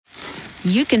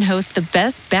you can host the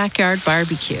best backyard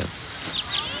barbecue.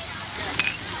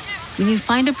 When you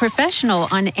find a professional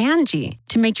on Angie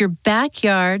to make your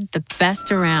backyard the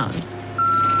best around.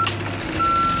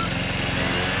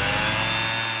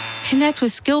 Connect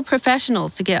with skilled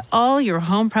professionals to get all your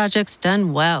home projects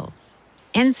done well.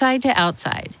 Inside to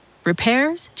outside,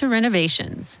 repairs to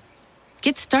renovations.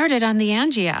 Get started on the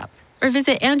Angie app or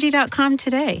visit Angie.com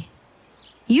today.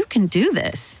 You can do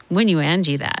this when you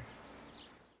Angie that.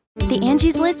 The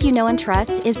Angie's List you know and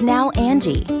trust is now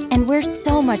Angie, and we're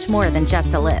so much more than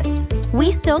just a list.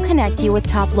 We still connect you with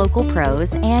top local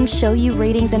pros and show you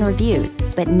ratings and reviews,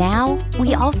 but now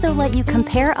we also let you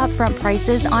compare upfront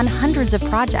prices on hundreds of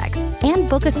projects and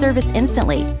book a service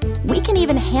instantly. We can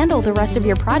even handle the rest of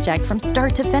your project from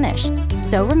start to finish.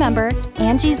 So remember,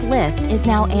 Angie's List is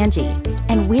now Angie,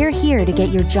 and we're here to get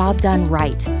your job done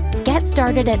right. Get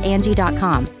started at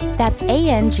Angie.com. That's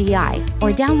ANGI,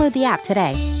 or download the app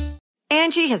today.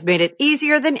 Angie has made it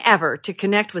easier than ever to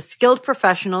connect with skilled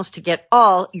professionals to get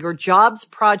all your jobs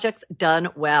projects done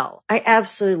well. I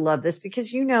absolutely love this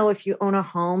because, if you own a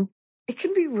home, it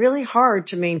can be really hard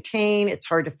to maintain. It's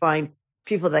hard to find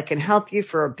people that can help you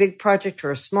for a big project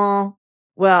or a small.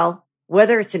 Well,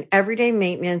 whether it's in everyday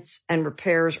maintenance and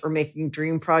repairs or making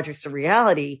dream projects a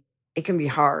reality, it can be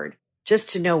hard just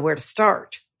to know where to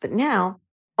start. But now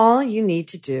all you need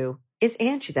to do is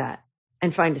Angie that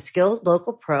and find a skilled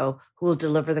local pro who will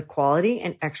deliver the quality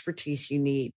and expertise you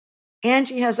need.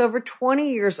 Angie has over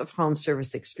 20 years of home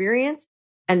service experience,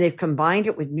 and they've combined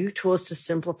it with new tools to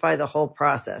simplify the whole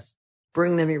process.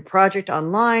 Bring them your project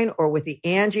online or with the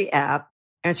Angie app,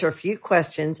 answer a few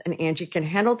questions, and Angie can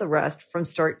handle the rest from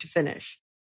start to finish.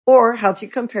 Or help you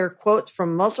compare quotes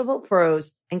from multiple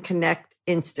pros and connect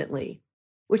instantly,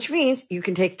 which means you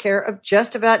can take care of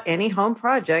just about any home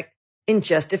project in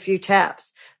just a few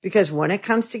taps. Because when it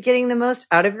comes to getting the most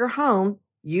out of your home,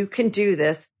 you can do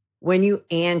this when you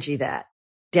Angie that.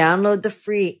 Download the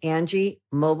free Angie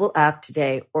mobile app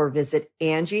today or visit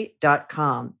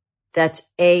Angie.com. That's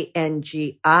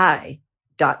ANGI.com.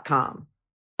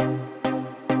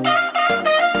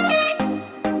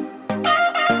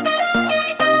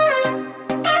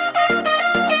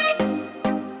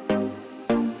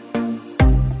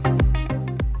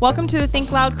 Welcome to the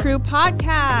Think Loud Crew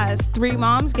podcast. Three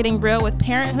moms getting real with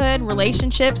parenthood,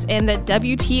 relationships, and the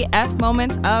WTF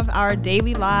moments of our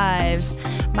daily lives.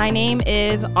 My name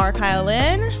is Kyle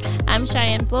Lynn. I'm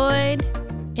Cheyenne Floyd.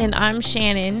 And I'm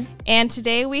Shannon. And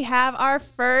today we have our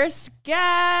first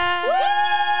guest.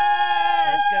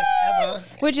 First guest ever.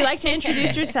 Would you like to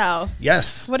introduce yourself?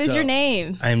 Yes. What is your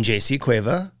name? I am JC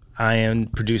Cueva. I am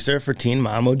producer for Teen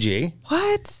Mom OG.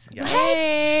 What? Yes.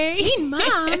 Hey. Teen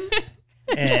Mom?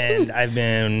 And I've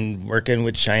been working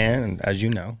with Cheyenne, as you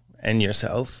know, and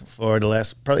yourself for the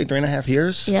last probably 3.5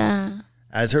 years. Yeah.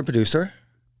 As her producer.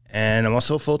 And I'm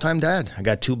also a full-time dad. I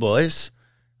got 2 boys,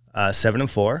 7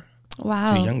 and 4.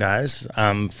 Wow. 2 young guys.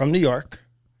 From New York.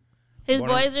 His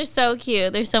boys are so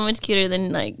cute. They're so much cuter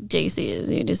than JC is.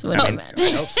 You just wouldn't imagine. I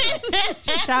hope so.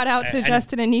 Shout out to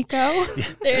Justin and Nico.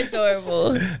 They're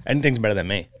adorable. Anything's better than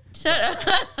me. Shut up.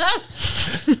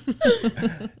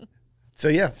 So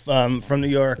yeah, from New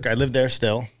York. I live there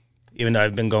still, even though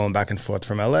I've been going back and forth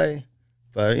from LA.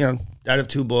 But, dad of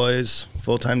 2 boys,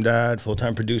 full-time dad,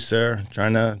 full-time producer,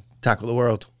 trying to tackle the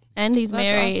world. And he's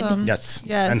married. Awesome. Yes.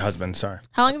 Yes. And husband, sorry.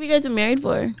 How long have you guys been married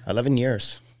for? 11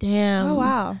 years. Damn. Oh,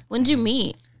 wow. When did you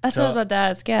meet? That's what I was about to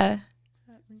ask, yeah.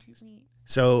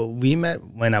 So we met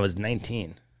when I was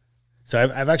 19. So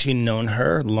I've actually known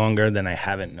her longer than I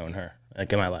haven't known her, in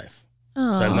my life. So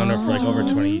I've known her for over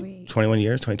 21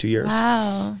 years, 22 years.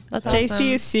 Wow. That's awesome.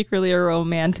 JC is secretly a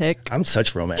romantic. I'm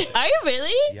such romantic. Are you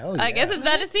really? Hell I yeah. guess it's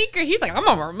not a secret. He's like, I'm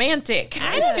a romantic.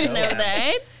 I didn't know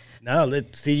that. No,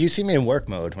 see, you see me in work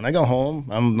mode. When I go home,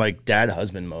 I'm like dad,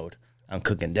 husband mode. I'm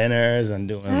cooking dinners. I'm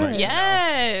doing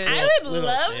Yes. I would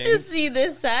love to see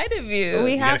this side of you.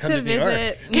 We have gotta to come to New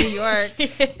visit New York.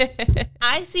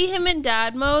 I see him in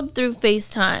dad mode through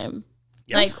FaceTime.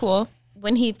 Yes. Like, cool.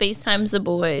 When he FaceTimes the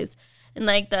boys. And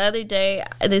the other day,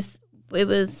 it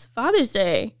was Father's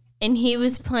Day, and he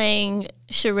was playing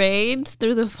charades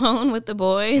through the phone with the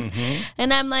boys. Mm-hmm.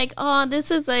 And I'm like, oh,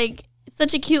 this is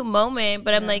such a cute moment.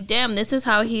 But I'm like, damn, this is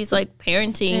how he's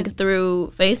parenting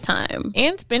through FaceTime.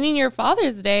 And spending your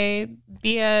Father's Day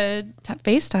via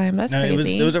FaceTime. That's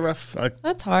crazy. It was a rough.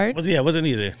 That's hard. It wasn't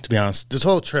easy, to be honest. This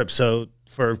whole trip. So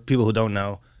for people who don't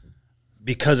know,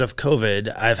 because of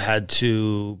COVID, I've had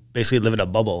to basically live in a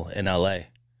bubble in LA.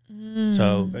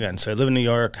 So again, I live in New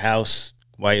York, house,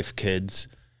 wife, kids,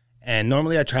 and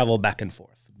normally I travel back and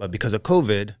forth. But because of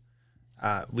COVID,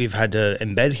 we've had to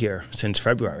embed here since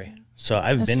February. So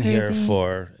I've been here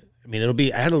for, I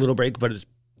had a little break, but it's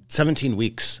 17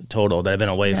 weeks total that I've been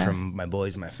away from my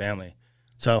boys and my family.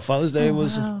 So Father's Day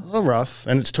was a little rough,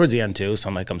 and it's towards the end too. So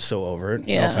I'm so over it.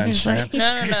 Yeah. No offense, No.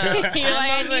 You're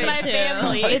like, I need my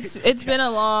family. It's been a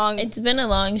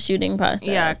long shooting process.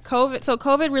 Yeah,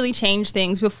 COVID really changed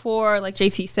things. Before, like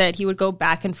JC said, he would go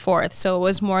back and forth. So it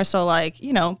was more so like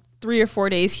 3 or 4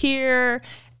 days here,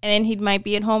 and then he might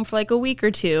be at home for like a week or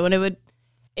two, and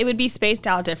it would be spaced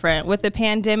out different. With the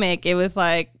pandemic, it was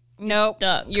like, nope,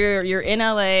 you're in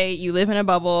LA, you live in a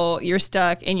bubble, you're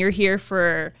stuck, and you're here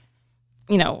for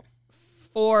 4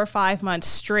 or 5 months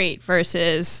straight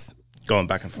versus going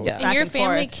back and forth. Yeah. And your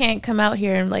family can't come out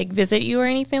here and like visit you or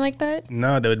anything like that?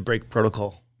 No, they would break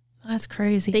protocol. That's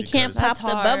crazy. They can't pop the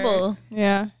bubble.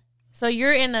 Yeah. So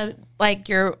you're in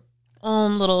your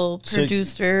own little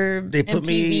producer they put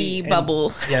MTV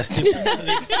bubble. Yes. They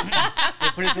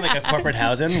put it in like a corporate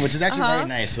housing, which is actually very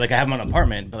nice. Like I have an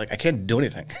apartment, but like I can't do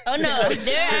anything. Oh no,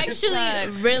 they're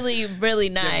actually really, really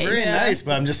nice. Very nice,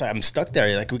 but I'm stuck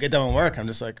there. Like we get done with work, I'm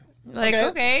just like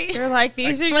okay. They're like,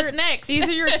 what's next? These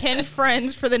are your 10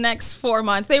 friends for the next 4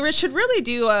 months. They should really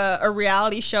do a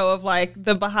reality show of like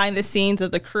the behind the scenes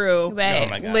of the crew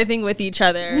living with each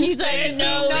other. He's like,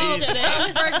 no,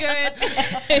 we're good.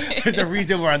 There's a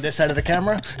reason we're on this side of the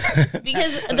camera.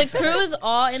 Because the crew is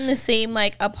all in the same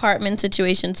like apartment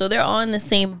situation, so they're all in the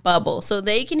same bubble, so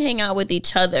they can hang out with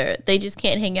each other. They just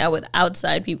can't hang out with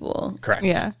outside people. Correct.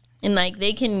 Yeah. And like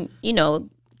they can,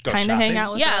 kind of hang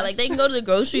out with us. like they can go to the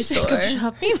grocery store. Go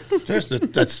shopping.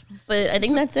 That's But I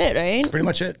think that's it, right? pretty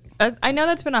much it. I know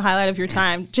that's been a highlight of your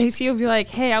time. JC will be like,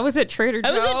 hey, I was at Trader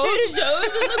Joe's. I was at Trader Joe's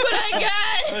and look what I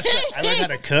got. Listen, I learned how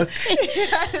to cook.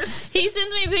 Yes. He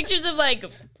sends me pictures of like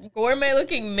gourmet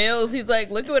looking meals. He's like,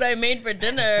 look what I made for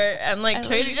dinner. I'm like,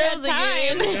 Trader Joe's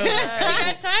again.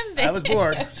 I got time there. I was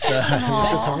bored, so I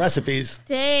looked at some recipes.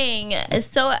 Dang.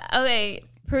 So, okay,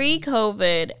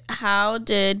 pre-COVID, how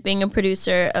did being a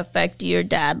producer affect your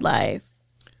dad life?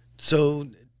 So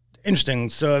interesting.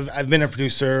 So I've been a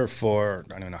producer for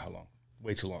I don't know how long.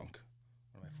 Way too long.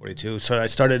 I'm like 42. So I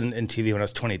started in TV when I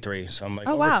was 23. So I'm like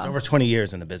over 20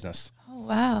 years in the business. Oh,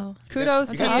 wow. Kudos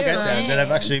to you. Get that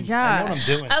I've actually I know what I'm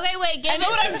doing. Okay, wait. Give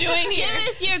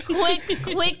us your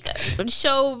quick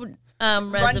show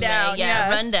resume. Rundown,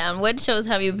 yes. Rundown. What shows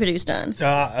have you produced on?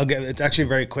 So it's actually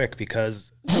very quick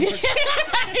because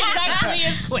It actually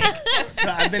is quick. so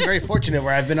I've been very fortunate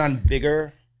where I've been on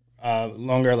bigger,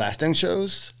 longer lasting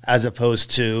shows as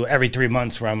opposed to every 3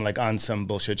 months where I'm like on some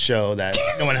bullshit show that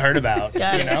no one heard about.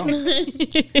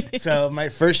 So my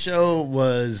first show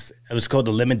was called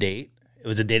Eliminate. It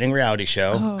was a dating reality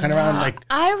show, kind of around like.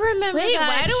 I remember that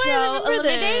why do show. I remember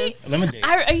this? Eliminate.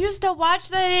 I used to watch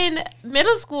that in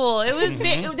middle school. It was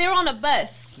they were on a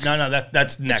bus. No,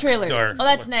 that's next. Trailer.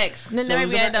 That's next. Then So it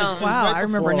maybe was I right- it don't. was Wow, right I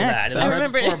remember before Next, that. It though. was I right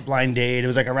remember before Blind Date. It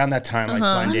was like around that time, like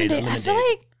Blind Date, I Eliminate. feel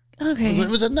like okay. It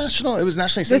was nationally This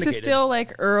syndicated. is still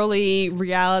like early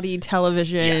reality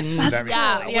television. Yes. That's Very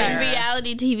Yeah, cool. when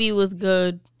reality TV was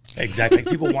good. Exactly.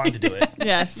 People wanted to do it.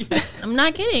 Yes. I'm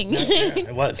not kidding. Yeah,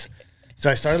 it was. So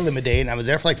I started Eliminate, and I was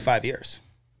there for like 5 years.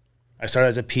 I started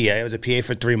as a PA. I was a PA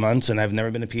for 3 months, and I've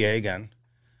never been a PA again.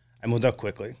 I moved up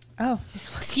quickly. Oh.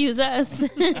 Excuse us.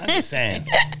 I'm just saying.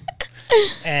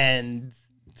 And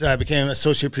so I became an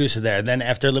associate producer there. Then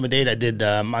after Eliminate, I did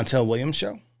Montel Williams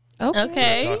show,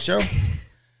 Okay. talk show.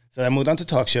 So I moved on to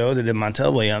talk shows. I did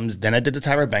Montel Williams. Then I did the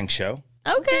Tyra Banks show.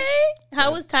 Okay.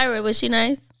 How was Tyra? Was she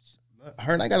nice?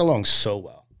 Her and I got along so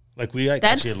well. Like we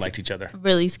actually liked each other.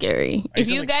 Really scary. If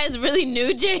you guys really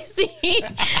knew JC,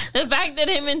 the fact that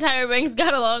him and Tyra Banks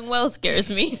got along well scares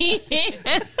me.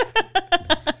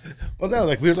 Well, no,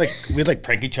 like we'd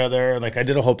prank each other. Like I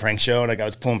did a whole prank show, and like I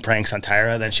was pulling pranks on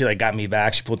Tyra. Then she like got me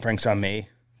back. She pulled pranks on me.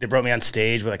 They brought me on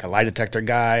stage with like a lie detector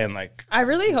guy, and like I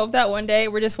really hope that one day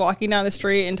we're just walking down the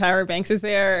street and Tyra Banks is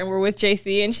there and we're with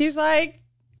JC and she's like,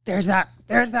 there's that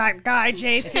guy,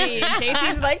 JC. And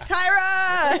JC's like,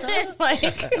 Tyra! Like,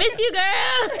 Miss you,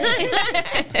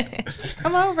 girl.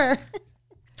 come over.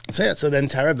 so yeah. So then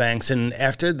Tyra Banks, and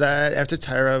after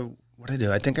Tyra, what did I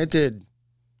do? I think I did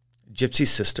Gypsy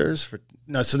Sisters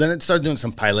So then it started doing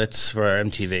some pilots for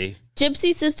MTV.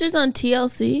 Gypsy Sisters on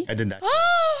TLC. I did that.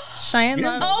 Cheyenne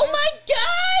Love. Oh my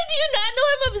God! Do you not know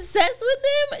I'm obsessed with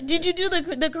them? Did you do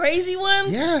the crazy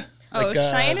ones? Yeah. Oh, Like,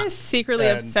 Cheyenne is secretly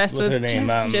obsessed what's her with name?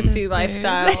 Gypsy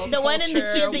lifestyle. The one in the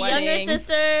culture, the younger weddings.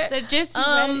 sister. The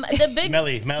Gypsy the big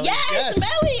Melly. Yes,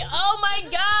 Melly. Oh my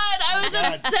God, I was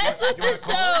obsessed with the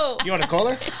show. You want to call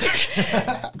her?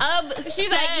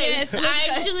 She's like, yes, I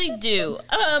actually do.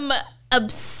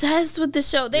 obsessed with the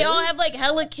show. They all have like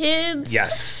hella kids.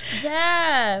 Yes.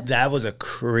 Yeah. That was a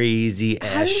crazy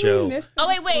ass show. Oh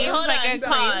wait, hold like on. a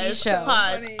crazy show.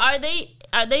 Pause.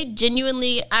 Are they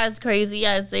genuinely as crazy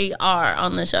as they are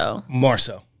on the show? More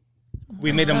so.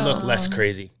 We made them look less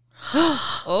crazy.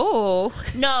 Oh.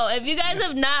 No, if you guys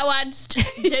have not watched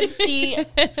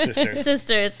Gypsy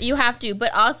Sisters, you have to.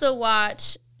 But also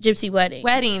watch Gypsy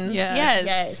Weddings.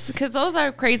 Yes. Because those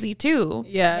are crazy too.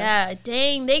 Yeah,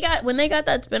 dang. When they got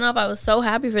that spinoff, I was so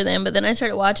happy for them. But then I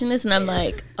started watching this and I'm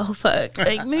like, oh fuck.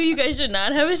 Like maybe you guys should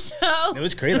not have a show. It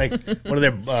was crazy. Like one of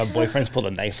their boyfriends pulled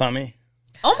a knife on me.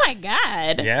 Oh my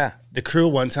God. Yeah. The crew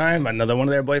one time, another one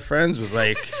of their boyfriends was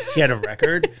like, he had a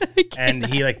record and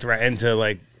he like threatened to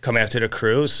like come after the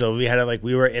crew. So we had to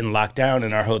we were in lockdown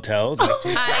in our hotels.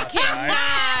 I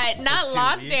cannot. Not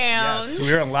lockdown. Yes,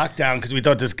 we were in lockdown because we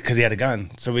thought because he had a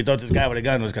gun. So we thought this guy with a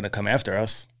gun was going to come after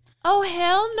us. Oh,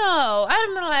 hell no. I'd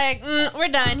have been like, we're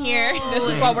done here. This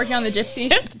is while working on the Gypsy.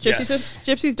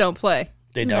 Gypsies don't play.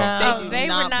 They don't. No. They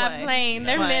were not playing.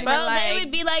 Their men were Bro, like... they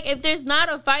would be like, if there's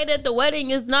not a fight at the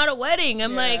wedding, it's not a wedding.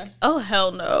 I'm like, oh,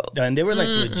 hell no. And they were like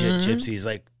legit gypsies.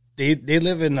 Like they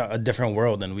live in a different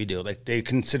world than we do. Like they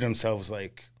consider themselves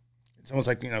like, it's almost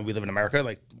like, we live in America.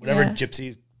 Like whatever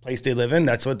gypsy place they live in,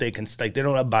 that's what they can, like they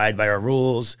don't abide by our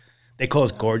rules. They call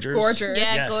us gorgers. Gorgers.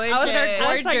 Yeah, Yes. gorgers.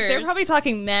 I was like, they're probably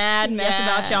talking mad mess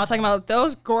about y'all. Talking about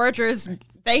those gorgers.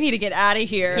 They need to get out of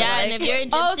here. Yeah, and if you're a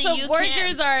gypsy, so you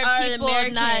gorgers are people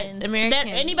not Americans.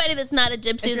 Anybody that's not a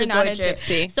gypsy is a not a gorger.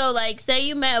 gypsy. So, like, say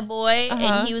you met a boy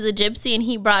and he was a gypsy and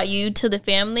he brought you to the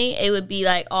family, it would be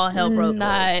like all hell broke loose.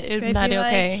 They'd Not be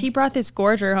okay. like, he brought this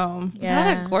gorger home.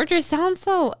 Not a gorger sounds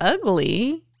so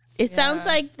ugly. It sounds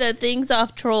like the things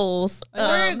off Trolls. Or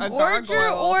a gorger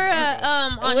gargoyle. or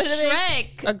on What are they?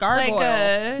 Shrek. A gargoyle.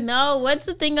 Like No, what's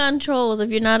the thing on Trolls if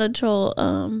you're not a troll?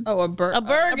 A bird. A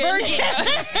Bergen. the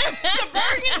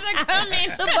Bergens are coming.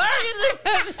 The Bergens are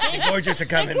coming. The gorgers are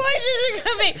coming. Gorgers are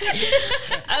coming.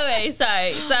 Okay,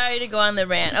 sorry to go on the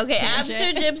rant. Okay, after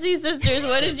Gypsy Sisters,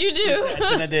 what did you do?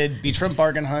 Then I did Beachfront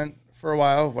Bargain Hunt for a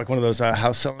while, like one of those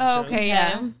house selling shows. Okay,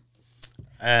 yeah.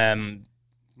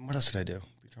 What else did I do?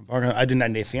 Beachfront Bargain Hunt. I did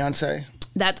 90 Day Fiance.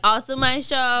 That's also my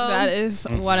show. That is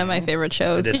one of my favorite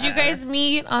shows. I Did you guys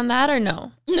meet on that or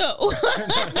no? No.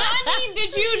 I mean,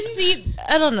 did you see?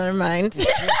 I don't know. Never mind. Did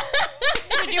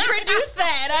you produce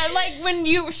that?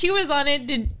 When she was on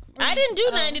it. I didn't do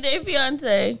 90 Day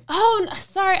Fiance. Oh,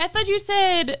 sorry. I thought you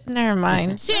said. Never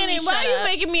mind. Shannon, why are you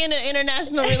making me in an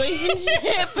international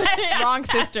relationship? Wrong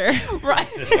sister. Right.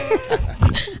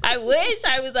 I wish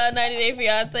I was on 90 Day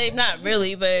Fiance. Not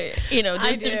really, but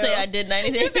just to say I did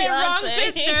 90 Day You Fiance. said wrong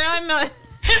sister. I'm not.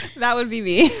 That would be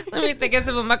me. Let me take a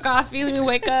sip of my coffee. Let me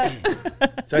wake up.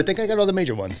 So I think I got all the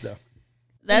major ones though.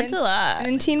 That's a lot.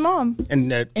 And Teen Mom.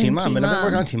 And Teen Mom. Teen And I've been Mom.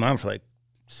 working on Teen Mom for like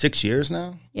 6 years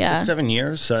now. Yeah. 6, 7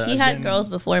 years. So She I've had been- girls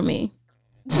before me.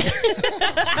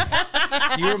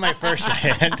 You were my first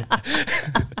hand.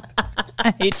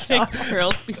 I hate y'all.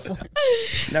 Girls before.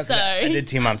 No, 'cause I Sorry. did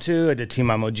Team Mom 2. I did Team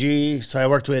Mom OG. So I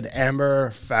worked with Amber,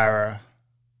 Farrah,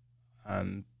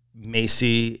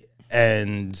 Macy,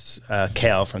 and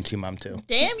Kale from Team Mom 2.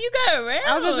 Damn, you got around.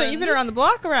 I was just like, you've been around the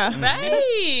block around. Right.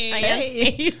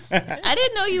 Hey. I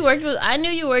didn't know you worked with. I knew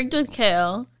you worked with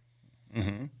Kale.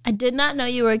 Mm-hmm. I did not know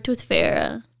you worked with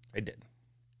Farrah. I did.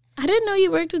 I didn't know you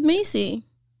worked with Macy.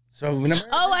 So whenever,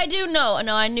 Oh, I do know.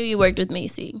 No, I knew you worked with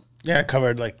Macy. yeah, I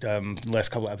covered like the last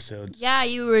couple episodes. Yeah,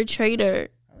 you were a traitor.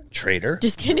 Traitor.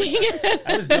 Just kidding.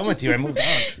 I was done with you. I moved on.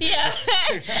 Yeah.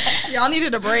 Y'all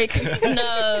needed a break.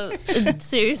 No,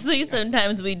 seriously,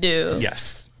 sometimes we do.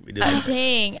 Yes, we did.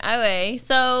 Dang. Okay,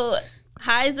 so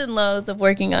highs and lows of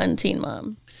working on Teen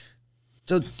Mom.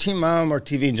 So Teen Mom or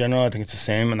TV in general, I think it's the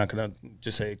same. I'm not gonna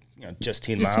just say just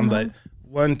Teen Mom, but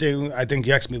one thing I think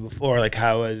you asked me before, like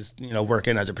how has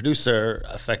working as a producer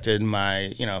affected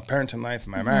my parenting life,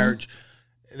 my marriage.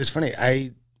 It was funny.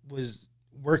 I was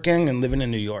working and living in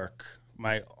New York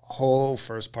my whole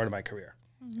first part of my career.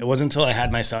 It wasn't until I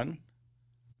had my son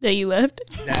That you left?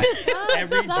 that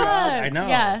every job I know.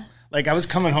 Yeah. Like I was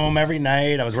coming home every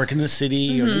night. I was working in the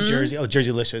city or New Jersey. Oh,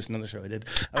 Jerseylicious, another show I did.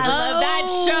 I love that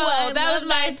show. I That love was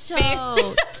my that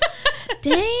show.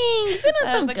 Dang, you've been on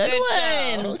some was a good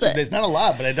good ones. There's not a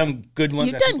lot, but I've done good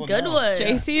ones. You've that done people good know. ones.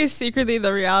 JC is secretly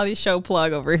the reality show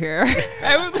plug over here.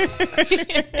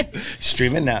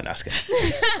 Stream it now, no, I was kidding.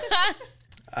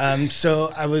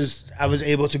 So I was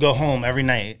able to go home every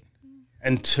night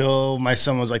until my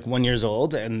son was like 1 year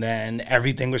old, and then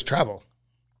everything was travel.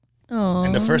 Aww.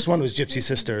 And the first one was Gypsy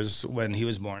Sisters when he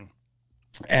was born,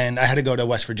 and I had to go to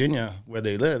West Virginia where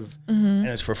they live, and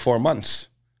it's for 4 months.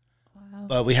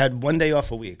 But we had 1 day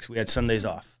off a week. So we had Sundays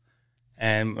off.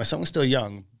 And my son was still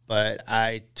young, but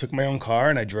I took my own car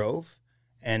and I drove.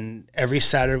 And every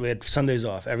Saturday, we had Sundays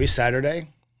off. Every Saturday,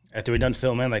 after we're done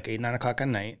filming, like 8, 9 o'clock at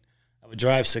night, I would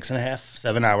drive 6.5,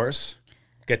 7 hours,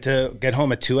 get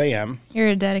home at 2 a.m. You're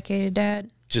a dedicated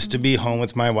dad. Just to be home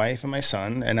with my wife and my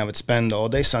son. And I would spend all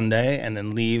day Sunday and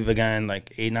then leave again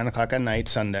like 8, 9 o'clock at night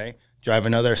Sunday, drive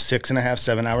another 6.5,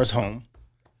 7 hours home.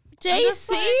 JC.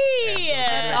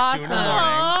 That's awesome.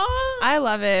 I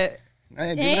love it.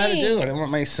 I do what I had to do. I didn't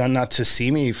want my son not to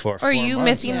see me for 4 Or months. you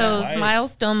missing those Right.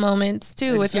 milestone moments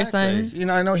too with your Exactly. son. You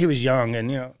know, I know he was young,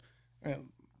 and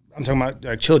I'm talking about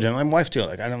like children. My wife too.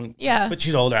 Like I don't. Yeah. But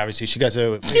she's older, obviously. She gets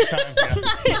a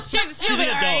FaceTime. She's an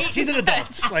adult. She's an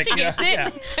adult. Like yeah.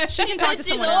 She can talk to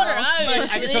someone older. else.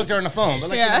 Like, I could talk to her on the phone, but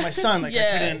like my son, like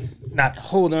I couldn't not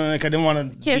hold him. Like I didn't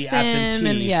want to Kiss be him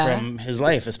absentee and, from his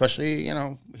life, especially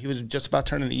he was just about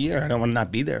turning a year. I don't want to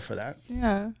not be there for that.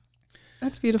 Yeah.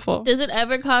 That's beautiful. Does it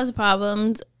ever cause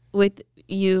problems with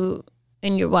you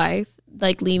and your wife,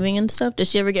 like leaving and stuff? Does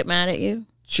she ever get mad at you?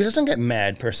 She doesn't get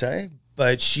mad per se,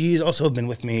 but she's also been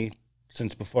with me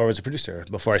since before I was a producer,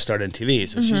 before I started in TV.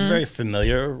 So she's very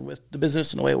familiar with the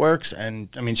business and the way it works. And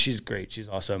I mean, she's great. She's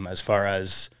awesome as far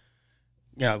as,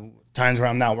 times where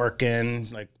I'm not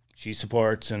working, like she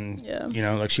supports and,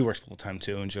 like she works full time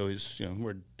too. And she always,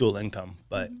 we're dual income,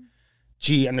 but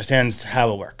she understands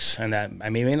how it works and that I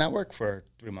may not work for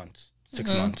 3 months, 6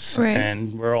 months. Right.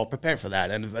 And we're all prepared for that.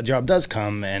 And if a job does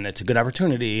come and it's a good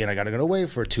opportunity and I got to go away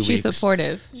for 2 weeks. She's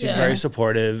supportive. She's very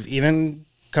supportive, even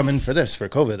coming for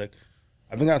COVID. Like,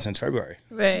 I've been gone since February.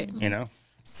 Right.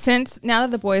 Since now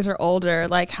that the boys are older,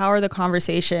 like how are the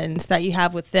conversations that you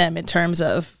have with them in terms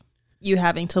of you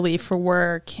having to leave for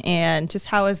work and just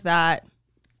how has that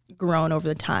grown over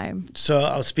the time? So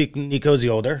I'll speak. Nico's the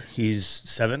older. He's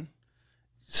 7.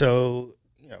 So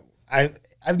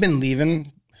I've been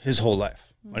leaving his whole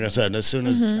life. Like I said, as soon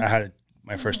as I had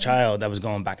my first child, I was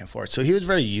going back and forth. So he was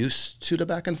very used to the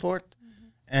back and forth.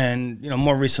 And,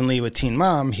 more recently with Teen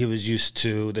Mom, he was used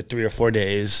to the 3 or 4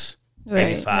 days,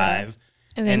 maybe 5.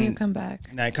 And then you come back.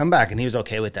 And I come back, and he was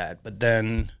okay with that. But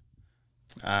then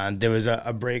there was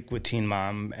a break with Teen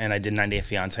Mom, and I did 90 Day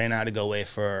Fiancé, and I had to go away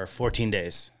for 14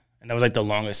 days. And that was like the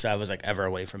longest I was like ever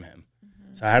away from him.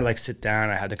 So I had to like sit down,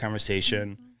 I had the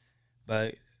conversation.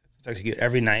 But it's actually good.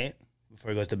 Every night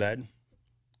before he goes to bed,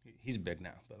 he's big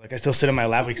now. But like I still sit in my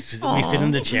lap, we sit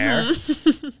in the chair,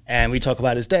 and we talk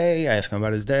about his day. I ask him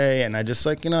about his day, and I just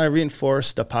like, I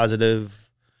reinforce the positive,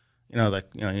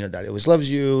 Daddy always loves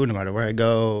you no matter where I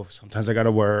go. Sometimes I got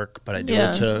to work, but I do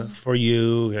it for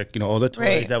you. Like, all the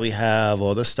toys that we have,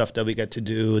 all the stuff that we get to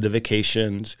do, the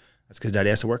vacations. That's because Daddy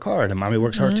has to work hard, and Mommy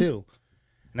works hard too.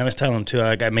 And I was telling him too,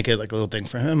 like I make it like a little thing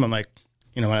for him. I'm like,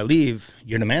 when I leave,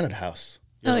 you're the man of the house.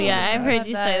 Oh, yeah. I've heard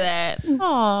you say that.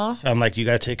 Aw. So I'm like, you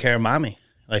got to take care of Mommy.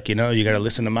 Like, you got to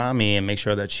listen to Mommy and make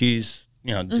sure that she's,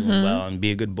 doing well and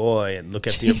be a good boy and look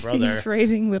after your brother. JC's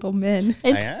raising little men.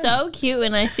 It's so cute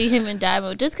when I see him in dad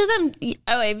mode. Just because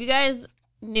if you guys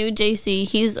knew JC,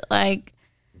 he's like,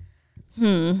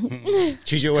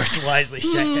 Choose your words wisely,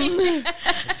 Shay.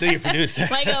 Still your producer.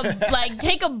 like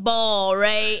take a ball,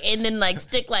 right? And then like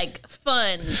stick like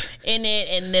fun in it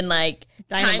and then like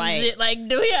Dynamite. times it, like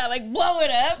blow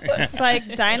it up. It's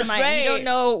like dynamite. Right. You don't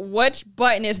know which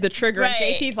button is the trigger. Right.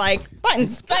 And JC's like,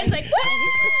 buttons. Like,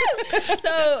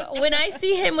 so when I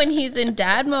see him when he's in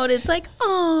dad mode, it's like,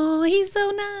 oh, he's so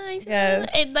nice. Yes.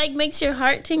 It like makes your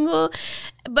heart tingle.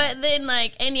 But then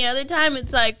like any other time,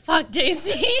 it's like, fuck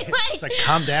JC. It's like,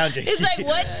 calm down, JC. It's like,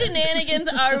 what shenanigans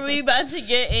are we about to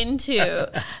get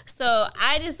into? So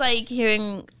I just like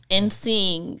hearing and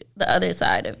seeing the other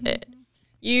side of it.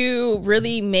 You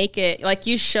really make it, like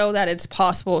you show that it's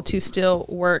possible to still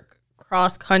work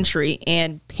cross country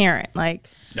and parent. Like,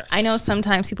 Yes. I know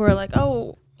sometimes people are like,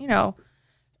 oh,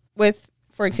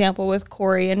 for example, with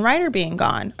Corey and Ryder being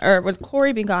gone, or with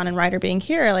Corey being gone and Ryder being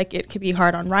here, like it could be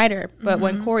hard on Ryder. But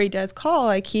when Corey does call,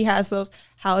 like he has those,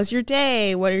 how's your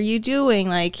day? What are you doing?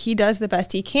 Like he does the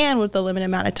best he can with the limited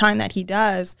amount of time that he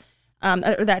does,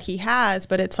 or that he has.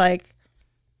 But it's like,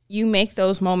 you make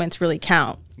those moments really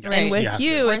count. Right. And with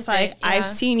you, it's Worth like, it, yeah. I've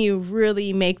seen you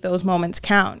really make those moments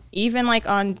count. Even like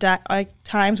on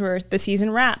times where the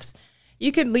season wraps,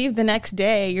 you could leave the next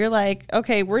day. You're like,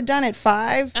 okay, we're done at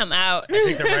 5. I'm out. I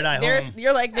take the red eye home.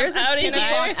 You're like, there's a 10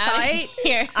 o'clock flight.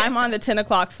 I'm on the 10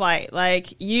 o'clock flight.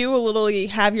 Like you will literally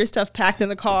have your stuff packed in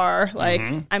the car. Like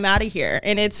I'm out of here.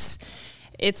 And it's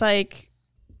like,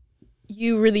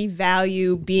 you really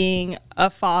value being a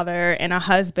father and a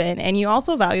husband, and you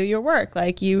also value your work.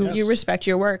 Like you respect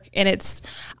your work, and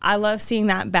I love seeing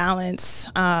that balance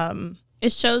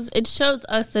It shows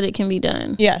us that it can be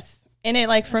done. Yes. And it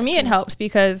like, for me, it helps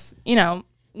because, you know,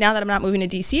 now that I'm not moving to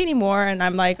DC anymore and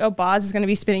I'm like, oh, Boz is going to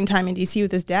be spending time in DC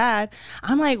with his dad.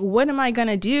 I'm like, what am I going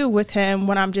to do with him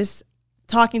when I'm just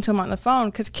talking to him on the phone?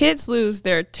 Because kids lose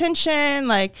their attention.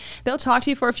 Like, they'll talk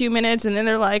to you for a few minutes and then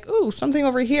they're like, ooh, something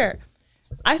over here.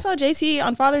 I saw JC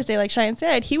on Father's Day, like Cheyenne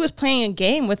said, he was playing a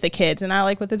game with the kids and I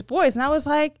like with his boys. And I was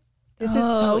like, this is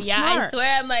so smart. I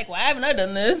swear, I'm like, why haven't I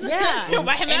done this? Yeah.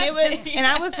 And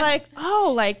I was like,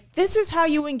 oh, like, this is how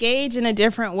you engage in a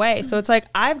different way. So it's like,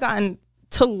 I've gotten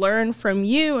to learn from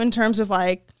you in terms of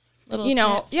like,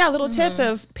 little tips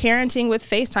of parenting with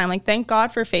FaceTime. Like, thank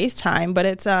God for FaceTime, but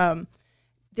it's,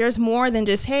 there's more than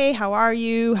just, hey, how are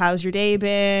you? How's your day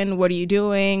been? What are you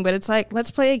doing? But it's like,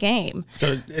 let's play a game.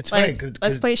 So it's like, funny.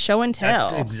 let's play show and tell.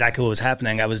 That's exactly what was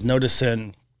happening. I was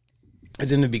noticing,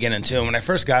 it's in the beginning too. When I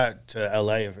first got to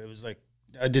LA, it was like,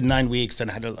 I did 9 weeks, then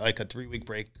I had a 3-week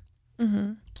break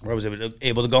where I was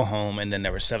able to go home, and then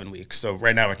there were 7 weeks. So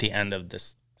right now we're at the end of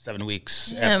this 7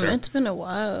 weeks. Damn, it's been a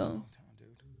while.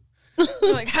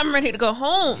 Like, I'm ready to go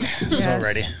home. So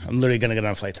ready. I'm literally going to get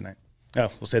on a flight tonight. Oh,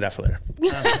 we'll say that for later.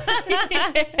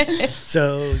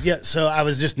 So I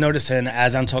was just noticing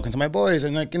as I'm talking to my boys,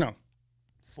 and like, you know,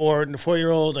 the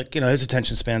 4-year-old, like, you know, his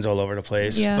attention span's all over the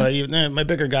place. Yeah. But even my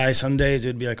bigger guy, some days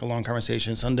it'd be like a long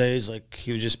conversation. Some days, like,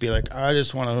 he would just be like, I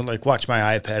just want to like watch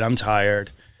my iPad. I'm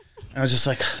tired. And I was just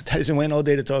like, Daddy's been waiting all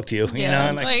day to talk to you. You know,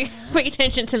 and like pay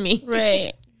attention to me.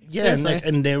 Right. Yeah,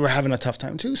 and they were having a tough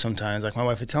time too sometimes. Like, my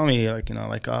wife would tell me, like, you know,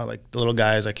 like, oh, like the little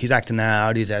guy's like, he's acting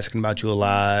out, he's asking about you a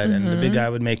lot, and the big guy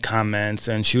would make comments,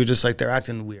 and she was just like, they're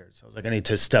acting weird. So I was like, I need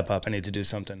to step up, I need to do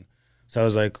something. So I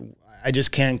was like, I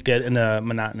just can't get in a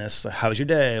monotonous, how was your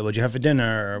day? What'd you have for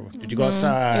dinner? Did you go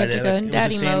outside? You have to go in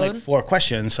daddy it was the same, mode. like 4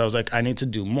 questions. So I was like, I need to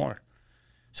do more.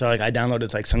 So like I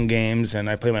downloaded like some games, and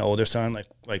I play my older son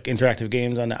like interactive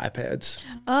games on the iPads.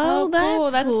 Oh,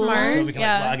 that's cool. Smart. So we can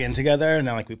like log in together, and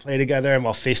then like we play together, and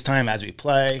we'll FaceTime as we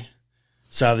play.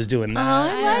 So I was doing that. Oh,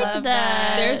 I like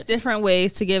that. There's different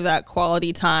ways to give that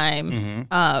quality time.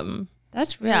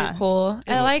 That's really cool.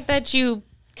 I like that you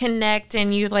connect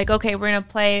and you like, okay, we're going to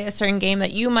play a certain game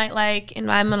that you might like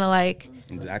and I'm going to like.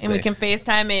 Exactly. And we can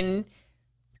FaceTime and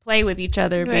play with each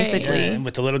other, basically. Yeah, and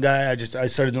with the little guy, I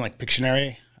started doing like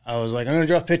Pictionary. I was like, I'm going to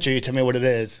draw a picture. You tell me what it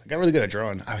is. I got really good at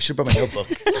drawing. I should have brought my notebook.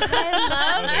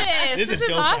 I love this. This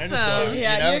is awesome.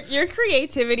 Yeah, you know? your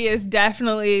creativity is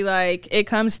definitely like, it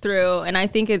comes through. And I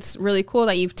think it's really cool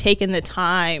that you've taken the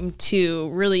time to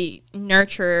really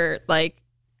nurture like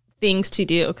things to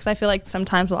do. Because I feel like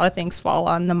sometimes a lot of things fall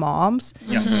on the moms.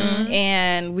 Yes.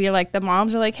 And we're like, the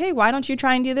moms are like, hey, why don't you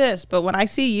try and do this? But when I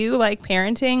see you like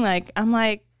parenting, like, I'm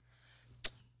like,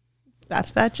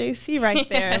 that's that JC right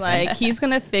there. Like, he's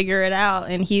going to figure it out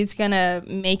and he's going to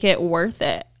make it worth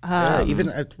it. Even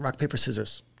at rock, paper,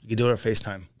 scissors. You can do it on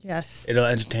FaceTime. Yes. It'll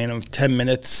entertain them 10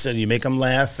 minutes and you make them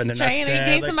laugh and they're not sad.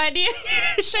 Cheyenne, give some ideas.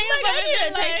 Cheyenne, I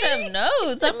need to take some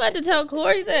notes. I'm about to tell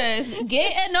Corey this.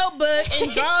 Get a notebook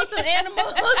and draw some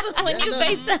animals when you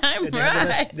FaceTime,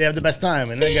 right? They have the best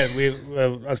time. And then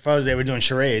again, on Father's Day, we're doing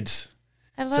charades.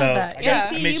 I love that. Yeah.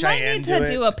 JC, you might need to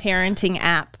do a parenting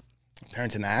app.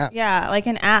 Parenting app? Yeah, like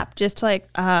an app just like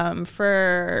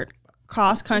for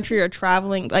cross country or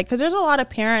traveling, like, because there's a lot of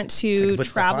parents who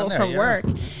travel for work,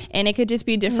 and it could just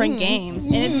be different games,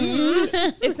 and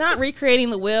it's not recreating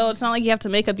the wheel. It's not like you have to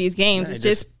make up these games. It's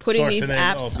just putting these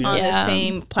apps on the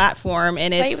same platform,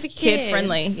 and it's kid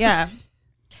friendly. Yeah.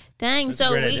 Dang. That's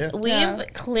so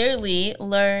we've clearly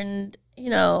learned, you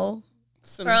know,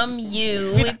 from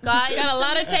you. We've got a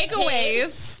lot of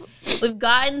takeaways. We've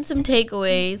gotten some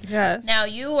takeaways. Yes. Now,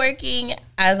 you working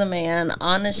as a man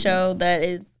on a show that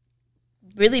is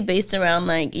really based around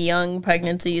like young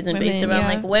pregnancies and based around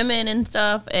like women and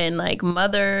stuff and like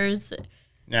mothers.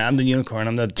 Yeah, I'm the unicorn.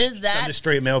 I'm the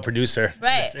straight male producer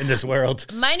in this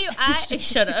world. Mind you,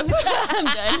 shut up. I'm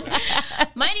done.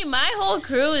 Mind you, my whole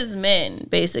crew is men,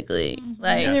 basically.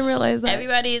 Like, I didn't realize that.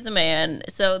 Everybody is a man.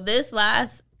 So this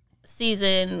last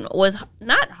season was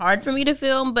not hard for me to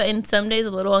film, but in some days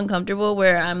a little uncomfortable,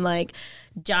 where I'm like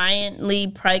giantly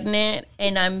pregnant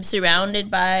and I'm surrounded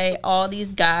by all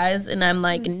these guys and I'm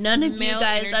like, none of you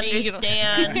guys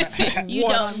understand. You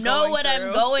don't know what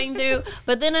I'm going through.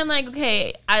 But then I'm like,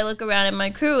 okay, I look around at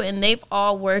my crew and they've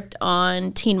all worked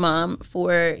on Teen Mom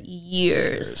for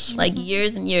years, like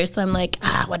years and years. So I'm like,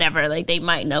 whatever, like they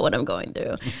might know what I'm going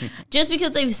through just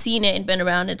because they've seen it and been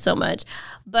around it so much.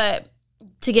 But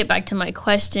to get back to my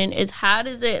question is, how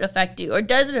does it affect you, or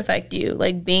does it affect you,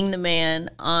 like being the man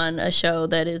on a show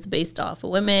that is based off of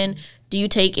women? Do you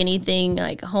take anything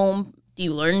like home? Do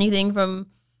you learn anything from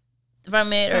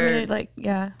from it, or like,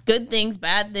 yeah, good things,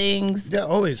 bad things? Yeah,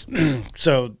 always.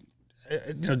 So,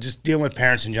 just dealing with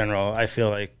parents in general, I feel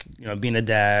like, being a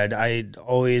dad, I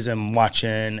always am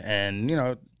watching and,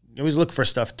 you always look for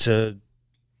stuff to,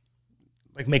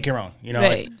 like, make your own,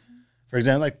 Right. Like, for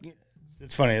example, like,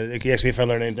 it's funny, like, you ask me if I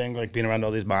learned anything, like, being around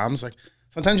all these moms, like,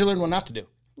 sometimes you learn what not to do.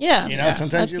 Yeah.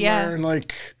 Sometimes you learn,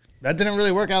 like, that didn't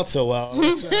really work out so well.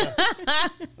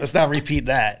 Let's not repeat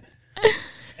that.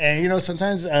 And,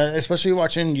 sometimes, especially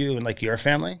watching you and, like, your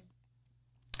family,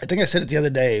 I think I said it the other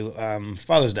day,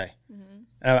 Father's Day.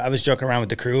 I was joking around with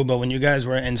the crew, but when you guys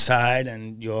were inside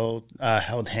and you all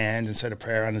held hands and said a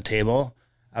prayer on the table,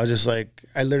 I was just like,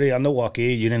 I literally, on the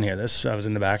walkie, you didn't hear this, I was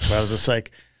in the back, but I was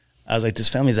like, this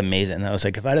family's amazing. I was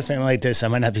like, if I had a family like this, I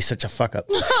might not be such a fuck up.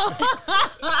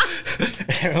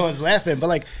 Everyone's laughing, but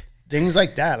like, things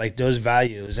like that, like those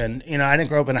values. And, I didn't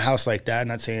grow up in a house like that.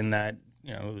 Not saying that,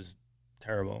 it was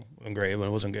terrible. It wasn't great, but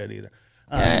it wasn't good either.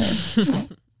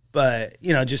 But,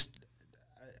 just,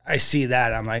 I see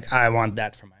that. I'm like, I want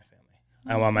that for my family.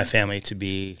 I want my family to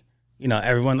be,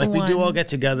 everyone, like we do all get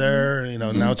together.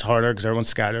 Now it's harder because everyone's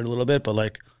scattered a little bit. But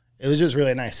like, it was just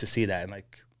really nice to see that. And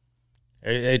like,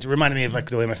 it reminded me of like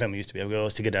the way my family used to be. We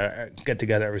always get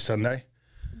together every Sunday.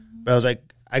 But I was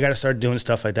like, I got to start doing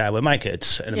stuff like that with my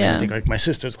kids. And I think like my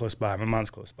sister's close by, my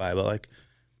mom's close by. But like,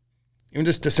 even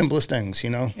just the simplest things,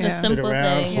 The Sit simple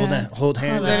around, things. hold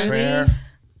hands in prayer.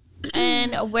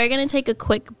 And we're going to take a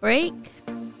quick break.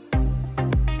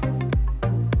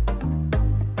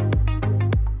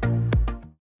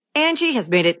 Angie has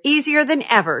made it easier than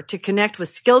ever to connect with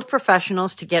skilled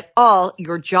professionals to get all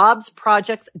your jobs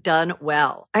projects done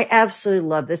well. I absolutely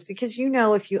love this because,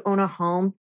 if you own a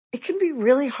home, it can be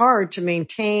really hard to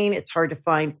maintain. It's hard to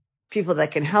find people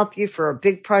that can help you for a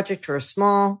big project or a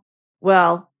small.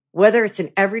 Well, whether it's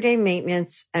in everyday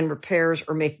maintenance and repairs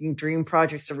or making dream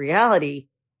projects a reality,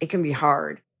 it can be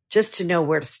hard just to know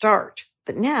where to start.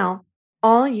 But now,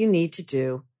 all you need to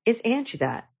do is Angie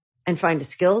that and find a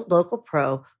skilled local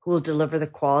pro who will deliver the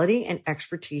quality and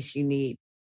expertise you need.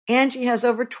 Angie has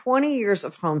over 20 years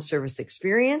of home service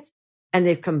experience, and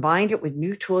they've combined it with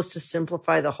new tools to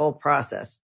simplify the whole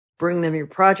process. Bring them your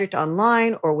project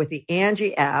online or with the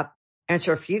Angie app,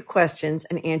 answer a few questions,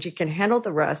 and Angie can handle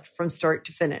the rest from start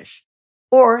to finish.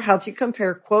 Or help you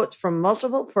compare quotes from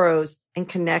multiple pros and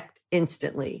connect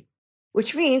instantly,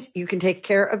 which means you can take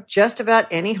care of just about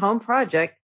any home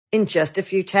project in just a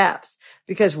few taps.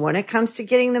 Because when it comes to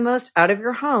getting the most out of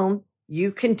your home,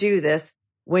 you can do this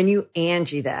when you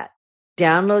Angie that.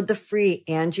 Download the free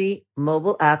Angie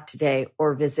mobile app today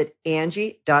or visit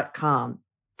Angie.com.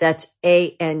 That's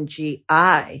ANGI.com.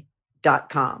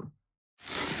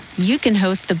 You can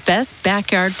host the best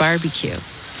backyard barbecue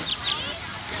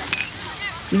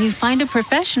when you find a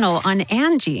professional on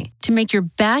Angie to make your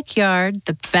backyard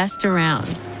the best around.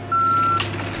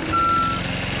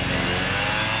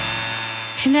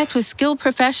 Connect with skilled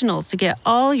professionals to get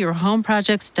all your home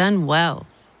projects done well.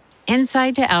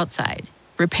 Inside to outside,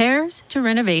 repairs to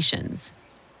renovations.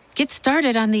 Get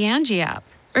started on the Angie app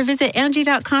or visit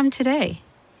Angie.com today.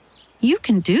 You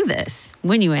can do this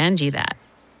when you Angie that.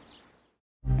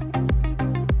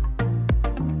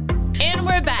 And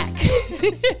we're back.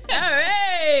 All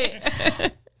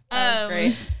right. That was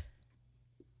great.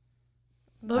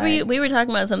 But we were talking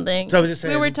about something. So I was just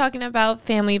saying, We were talking about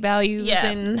family values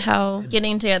and how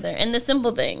Getting together and the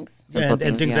simple things.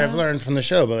 and things I've learned from the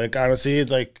show. But like, honestly,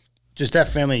 like just that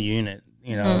family unit,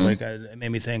 like it made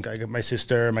me think like my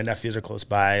sister, my nephews are close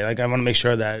by. Like I want to make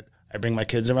sure that I bring my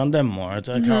kids around them more. It's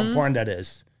like how important that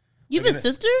is. You have a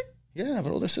sister? Yeah, I have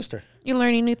an older sister. you're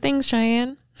learning new things,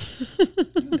 Cheyenne.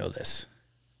 You know this.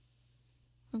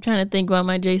 I'm trying to think about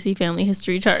my JC family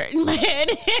history chart in my head.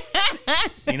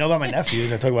 You know about my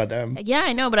nephews. I talk about them. Yeah,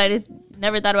 I know, but I just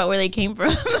never thought about where they came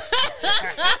from.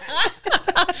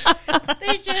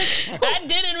 That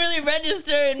didn't really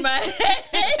register in my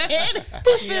head.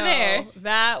 There.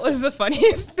 That was the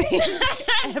funniest thing.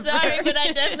 I'm sorry, but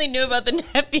I definitely knew about the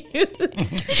nephews.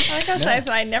 Oh my gosh,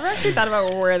 I never actually thought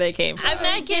about where they came from. I'm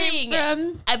not kidding.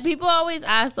 People always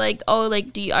ask, like, oh,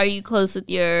 like, are you close with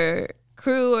your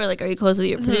crew, or like, are you close with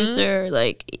your producer?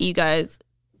 Like, you guys,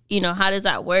 how does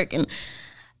that work? And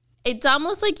it's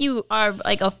almost like you are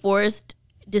like a forced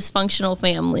dysfunctional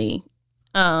family.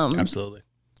 Absolutely.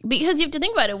 Because you have to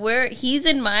think about it. Where he's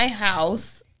in my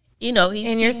house, he's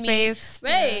In your seen me- space.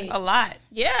 right? A lot.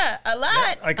 Yeah, a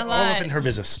lot. Like all lot. up in her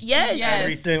business. Yes.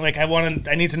 Everything. Like I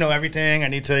need to know everything. I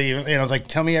need to, I was like,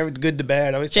 tell me every good to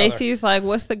bad. I always tell her. JC's like,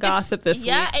 what's the gossip this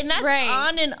Yeah, week? and that's Right.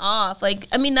 on and off. Like,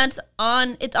 I mean, that's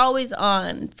on. It's always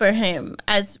on for him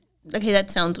as okay, that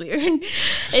sounds weird.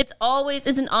 It's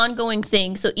an ongoing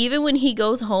thing. So even when he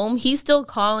goes home, he's still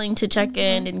calling to check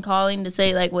in and calling to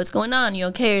say, like, what's going on? You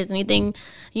okay? Is anything,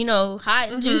 hot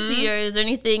and juicy, or is there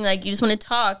anything, like, you just want to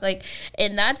talk? Like,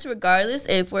 and that's regardless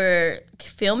if we're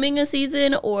filming a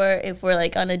season or if we're,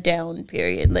 like, on a down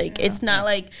period. Like, it's not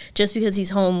like just because he's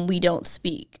home, we don't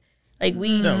speak. Like,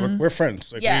 we're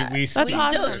friends. Like, we That's still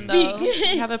awesome, speak.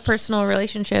 You have a personal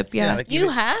relationship. Yeah. like You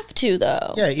have to,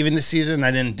 though. Yeah, even this season I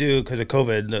didn't do because of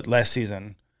COVID. The last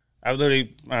season, I would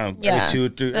literally every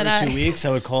 2 weeks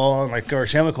I would call, like, or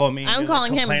Shan would call me. I'm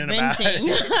calling him venting.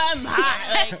 I'm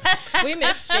hot. Like, We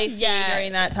missed JC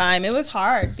during that time. It was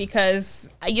hard because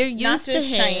you're used not to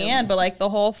just him. Cheyenne, but like the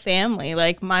whole family,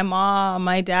 like my mom,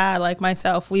 my dad, like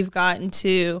myself, we've gotten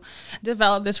to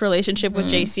develop this relationship with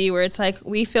JC where it's like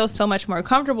we feel so much more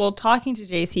comfortable talking to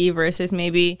JC versus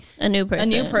maybe A new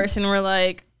person. We're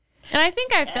like, And I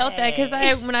think I felt that because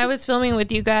when I was filming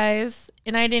with you guys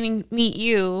and I didn't meet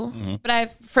you, but I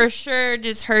for sure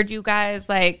just heard you guys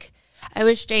like, I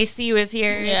wish JC was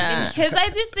here. Yeah. Because I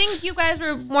just think you guys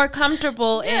were more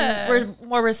comfortable and were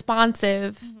more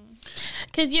responsive.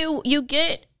 Because you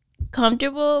get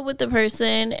comfortable with the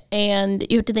person and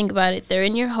you have to think about it. They're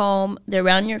in your home, they're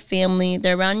around your family,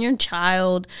 they're around your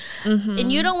child, and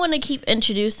you don't want to keep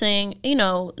introducing,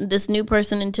 this new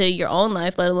person into your own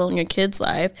life, let alone your kid's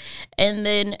life. And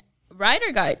then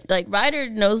Ryder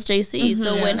knows JC,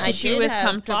 so when she was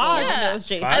comfortable. knows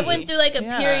JC. I went through like a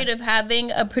period of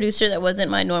having a producer that wasn't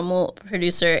my normal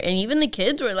producer, and even the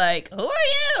kids were like, "Who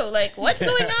are you? Like, what's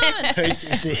going on?"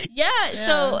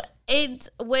 So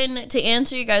to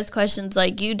answer you guys' questions,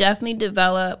 like, you definitely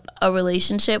develop a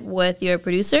relationship with your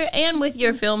producer and with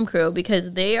your film crew because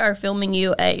they are filming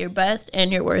you at your best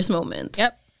and your worst moments.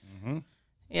 Yep.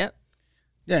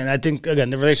 Yeah, and I think again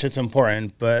the relationship's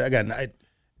important, but again,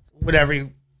 with every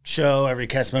show, every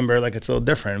cast member, like, it's a little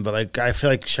different. But like, I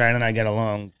feel like Cheyenne and I get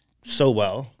along so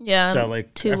well. Yeah, so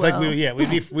like, too I feel well.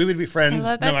 like we would be friends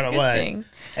no matter what. Thing.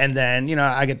 And then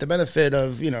I get the benefit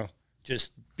of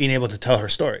just being able to tell her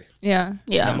story. Yeah.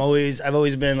 Yeah. I've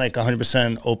always been like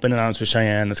 100% open and honest with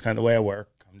Cheyenne. That's kind of the way I work.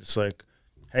 I'm just like,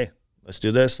 hey, let's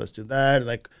do this, let's do that.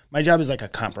 Like, my job is like a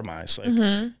compromise.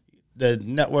 Like, the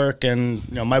network and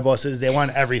my bosses, they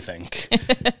want everything.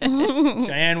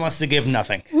 Cheyenne wants to give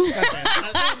nothing.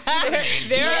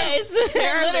 There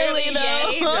are literally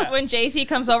days when JC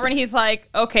comes over and he's like,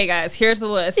 okay, guys, here's the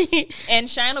list. And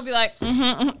Cheyenne will be like,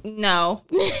 no.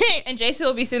 And JC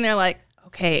will be sitting there like,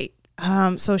 okay,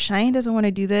 so Cheyenne doesn't want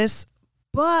to do this,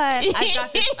 but I've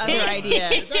got this other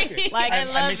idea. Exactly. Like, I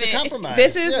love it. Compromise.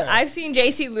 This is, I've seen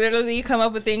JC literally come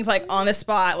up with things like on the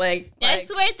spot. Like I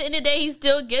swear at the end of the day, he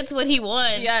still gets what he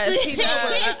wants. Yes, he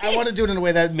does. I want to do it in a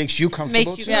way that makes you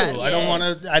comfortable too. yes. I don't want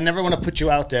to. I never want to put you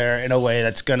out there in a way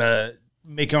that's gonna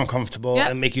make you uncomfortable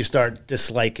and make you start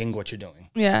disliking what you're doing.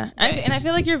 Yeah, and I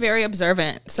feel like you're very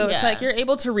observant. So it's like you're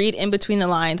able to read in between the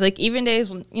lines. Like, even days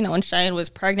when when Cheyenne was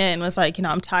pregnant and was like,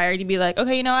 I'm tired, you'd be like,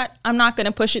 okay, you know what? I'm not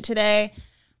gonna push it today.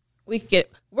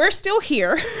 We're still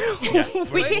here. Yeah,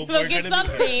 we'll get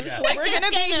something. We're We're just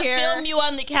gonna be here. film you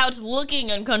on the couch looking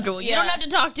uncomfortable. You don't have to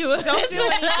talk to us. Don't do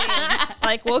anything.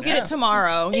 Like, we'll get it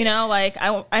tomorrow. Like,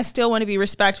 I still want to be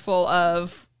respectful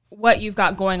of what you've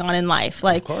got going on in life.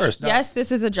 Like, of course, yes,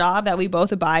 this is a job that we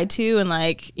both abide to, and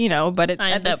like, but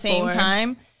at the same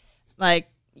time, like,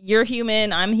 you're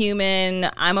human, I'm human,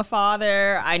 I'm a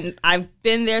father, I've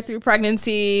been there through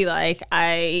pregnancy. Like,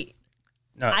 I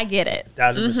get it.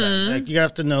 1,000%. Like, you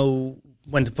have to know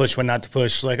when to push, when not to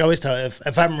push. Like, I always tell,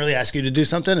 if I'm really asking you to do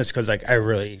something, it's because like I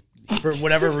really, for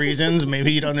whatever reasons,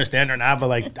 maybe you don't understand or not, but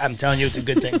like, I'm telling you, it's a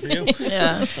good thing for you.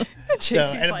 Yeah.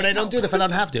 But I don't do it if I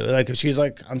don't have to. Like, if she's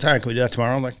like, I'm tired, can we do that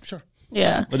tomorrow? I'm like, sure.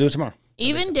 Yeah. We'll do it tomorrow.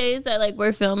 Even days that like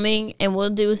we're filming and we'll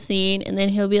do a scene and then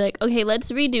he'll be like, okay,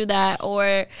 let's redo that.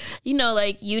 Or,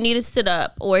 like, you need to sit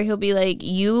up. Or he'll be like,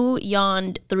 you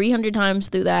yawned 300 times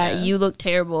through that. Yes. You look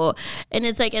terrible. And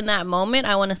it's like, in that moment,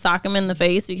 I want to sock him in the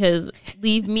face because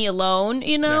leave me alone,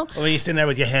 Yeah. Well, you're sitting there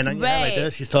with your hand on your head like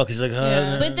this. He's talking. She's like,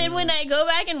 But then when I go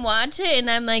back and watch it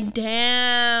and I'm like,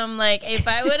 damn, like, if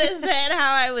I would have said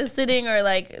how I was sitting or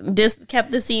like just kept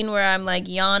the scene where I'm like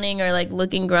yawning or like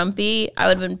looking grumpy, I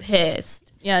would have been pissed.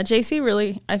 Yeah, JC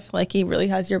really, I feel like he really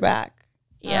has your back.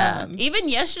 Yeah. Even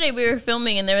yesterday we were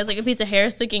filming and there was like a piece of hair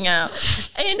sticking out.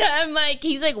 And I'm like,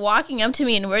 he's like walking up to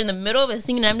me and we're in the middle of a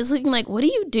scene and I'm just looking like, what are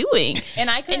you doing? And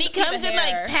I couldn't he see comes the and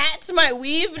like hair. pats my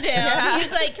weave down. Yeah.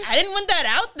 He's like, I didn't want that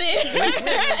out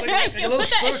there. Like a little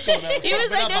circle. He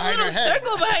was like, there's a little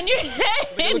circle behind your head.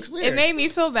 It looks weird. It made me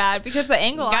feel bad because the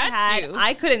angle I Got had, you.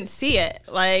 I couldn't see it.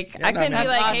 Like, I couldn't man. be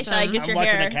like, hey, That's should I get I'm your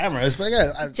watching hair? the cameras, but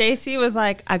yeah, JC was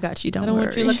like, I got you, don't I don't worry.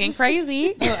 want you looking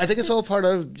crazy. I think it's all part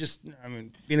of just,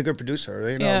 being a good producer.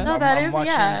 You know, Yeah. No, that I'm is,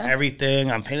 watching yeah.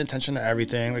 everything. I'm paying attention to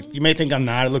everything. Like, you may think I'm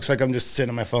not. It looks like I'm just sitting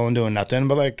on my phone doing nothing,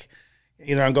 but like,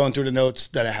 either I'm going through the notes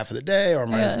that I have for the day, or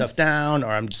I'm writing stuff down,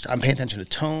 or I'm paying attention to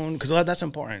tone, because that's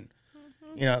important.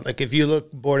 You know, like if you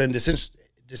look bored and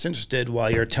disinterested while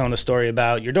you're telling a story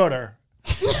about your daughter,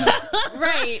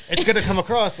 Right. it's gonna come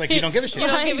across like you don't give a shit. You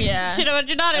don't give a shit about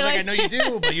your daughter. And, like, I know you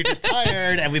do, but you're just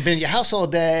tired, and we've been in your house all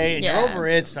day, and Yeah. you're over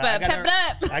it. So But I gotta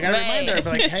pep. remind her, but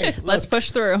like, hey, Let's look,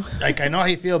 push through. like I know how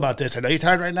you feel about this. I know you're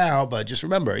tired right now, but just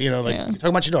remember, you know, like you're talking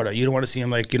about your daughter. You don't want to seem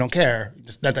like you don't care.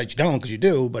 Just, not that you don't, because you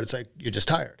do, but it's like you're just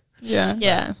tired. Yeah.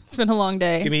 Yeah. It's been a long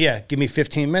day. Give me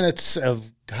 15 minutes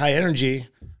of high energy,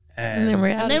 and then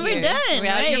we're out And then of we're here. done,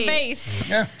 We're out of your right. face.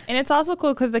 yeah. And it's also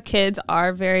cool because the kids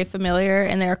are very familiar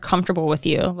and they're comfortable with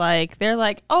you. Like, they're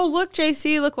like, oh, look,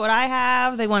 JC, look what I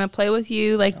have. They want to play with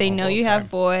you. Like, they know all you the have time.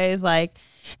 boys. Like,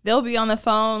 they'll be on the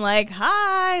phone like,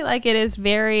 hi. Like, it is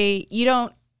very,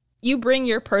 you bring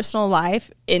your personal life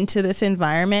into this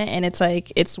environment, and it's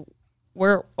like,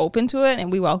 we're open to it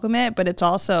and we welcome it, but it's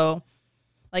also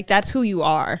like, that's who you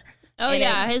are. Oh, And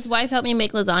yeah. it's- His wife helped me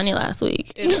make lasagna last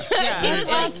week. Yeah. He was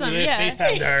awesome. Yeah.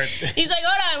 FaceTimed her. He's like,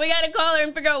 hold on, we got to call her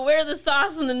and figure out where the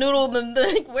sauce and the noodle,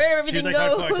 like where everything She's like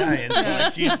hardcore goes. Italian.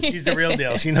 So like, she's the real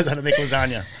deal. She knows how to make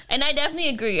lasagna. And I definitely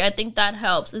agree. I think that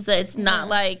helps, is that it's not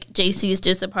like JC is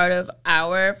just a part of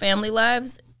our family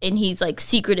lives and he's like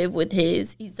secretive with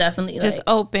his. He's definitely Just like,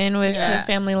 open with Yeah. his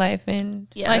family life and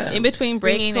yeah. Like, in between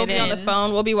breaks, Bringing he'll it be on the in.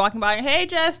 phone. We'll be walking by, hey,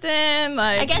 Justin.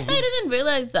 Like, I guess I didn't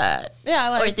realize that yeah,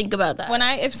 like, or think about that.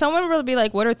 if someone were to be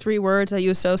like, what are 3 words that you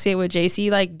associate with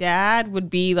JC? Like, dad would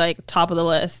be like top of the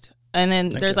list. And then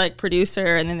there's like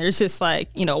producer, and then there's just like,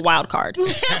 wild card. I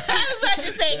was about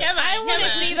to say, come on. I want to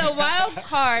see the wild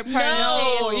card part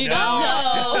No, of you JC. don't.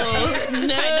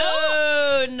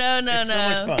 No. It's so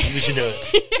much fun. We should do it.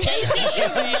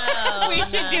 JC, no. We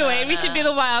should do it. We should be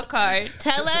the wild card.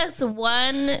 Tell us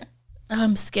one.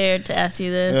 I'm scared to ask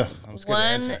you this. Ugh, I'm scared to One,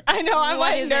 answer. I know, I'm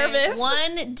What like is it? nervous.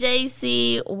 one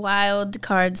JC wild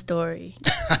card story,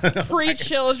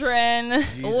 Pre-children.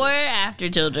 or after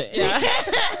children.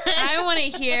 I want to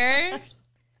hear.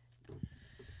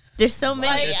 There's so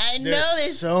many. I know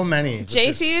there's. so many.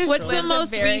 JC's What's the lived a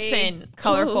most very recent?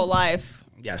 colorful life.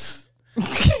 Yes.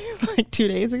 Like 2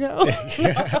 days ago.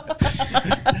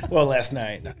 Well, last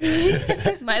night.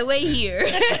 My way here.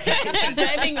 I'm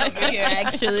driving over here,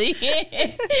 actually.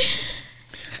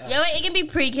 Yeah, wait, it can be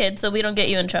pre-kid, so we don't get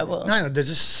you in trouble. No, there's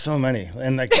just so many,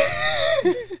 and like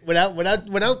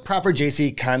without proper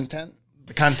JC context,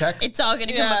 It's all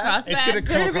gonna come across it's bad. gonna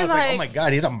come They're gonna across be like, oh like- my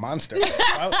god, he's a monster.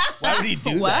 Why would he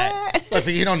do that? But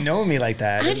you don't know me like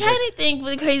that. I'm It's trying like, to think of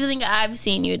the crazy thing I've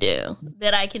seen you do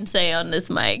that I can say on this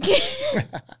mic.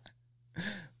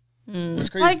 it's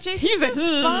crazy. Like, JC's just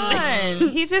fun.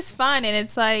 He's just fun. And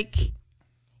it's like,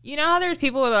 you know how there's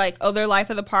people who are like, oh, they're life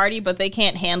of the party, but they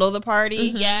can't handle the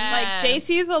party? Yeah. Like,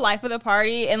 JC is the life of the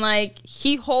party, and like,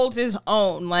 he holds his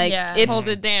own. Like, Yeah. it's, Hold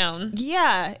it down.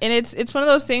 yeah. And it's one of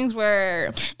those things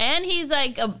where And he's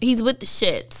like, he's with the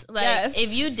shits. Like, Yes.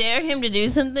 if you dare him to do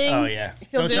something, oh yeah,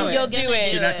 He'll Don't do tell it. me- He'll gonna do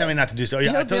it. Do not tell me not to do so.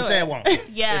 Yeah, He'll don't do say it. I won't.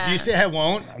 Yeah. If you say I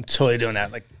won't, I'm totally doing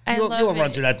that. Like I you'll love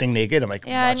run it. through that thing naked. I'm like,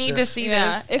 Yeah, I watch need this. to see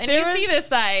Yeah. this. If I there need to see was- this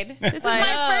side. This is Like-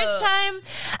 my first time.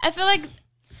 I feel like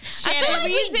we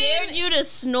reason- dared you to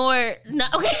snort. No,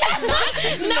 okay. not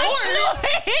snort.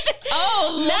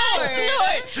 Oh, Not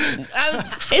snort.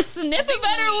 Is sniff a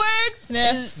better word?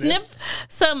 Sniff. Sniff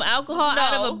some alcohol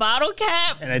out of a bottle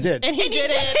cap. And I did. And he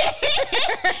did it.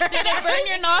 Did it burn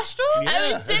your nostril? Yeah,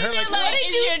 I was it sitting hurt there like- like, did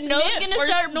is you your nose sniff gonna or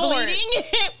start snort? bleeding?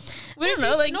 We don't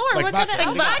know, like snort? Like What vodka. kind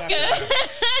of vodka.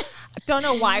 Don't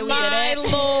know why we My did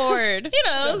it. lord. You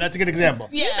know. That's a good example.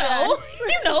 Yeah. Just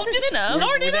snort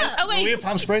it up. Were we Okay. at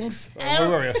Palm Springs? Or where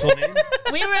were we? Solvang?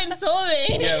 We were in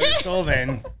Solvang. Yeah, we were in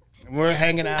Solvang. We're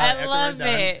hanging out. after I we're love done.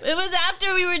 it. It was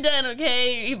after we were done,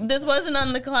 okay? This wasn't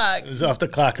on the clock. It was off the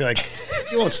clock. They're like,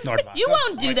 you won't snort vodka. You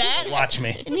won't do I'm like, that. Watch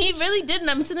me. And he really didn't.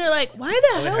 I'm sitting there like, why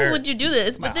the it hell hurt. would you do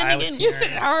this? My But then eye was again,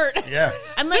 tearing. Hurt. Yeah.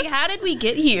 I'm like, how did we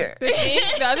get here?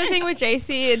 The other thing with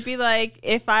JC, it'd be like,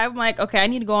 if I'm like, okay, I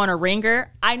need to go on a ringer,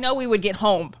 I know we would get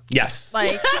home. Yes.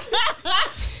 Like,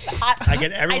 I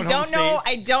get everyone home safe.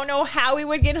 I don't know how we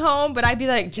would get home, but I'd be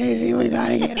like, JC, we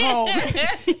gotta get home.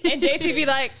 And JC'd be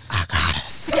like, I got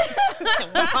us.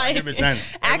 Like,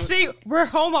 100%. actually, we're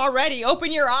home already.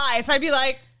 Open your eyes. So I'd be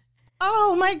like,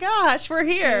 oh my gosh, we're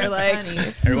here. Like,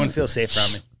 Everyone feels safe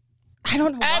around me. I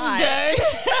don't know why. I'm done.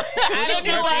 I don't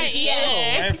know why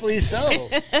either. Rightfully so.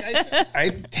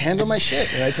 I handle my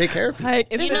shit and I take care of people. Like,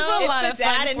 it's You know, it's a lot the of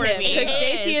dad fun in for him. me. Because It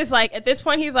JC is. is like, at this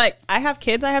point, he's like, I have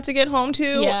kids I have to get home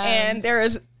to. Yeah. And there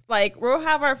is like, we'll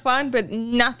have our fun, but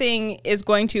nothing is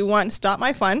going to, one, stop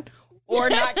my fun or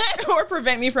not, or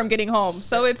prevent me from getting home.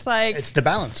 So it's like, It's the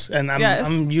balance. And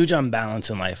I'm huge on balance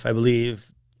in life. I believe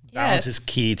balance is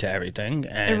key to everything.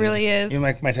 And It really is. You know,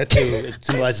 like my tattoo, it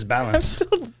symbolizes I'm balance.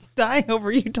 still dying over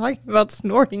you talking about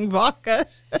snorting vodka.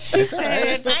 She said,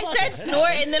 I said snort,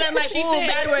 and then I'm like, ooh,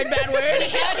 bad word.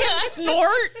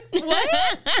 snort.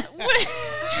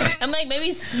 What? I'm like,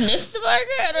 maybe sniff the vodka?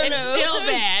 I don't know. still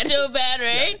bad. Still bad,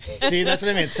 right? See, that's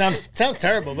what I mean. It sounds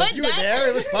terrible, but But if you were that's- there,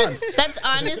 it was fun. That's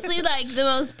honestly like the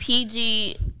most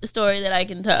PG story that I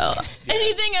can tell.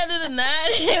 Anything other than that,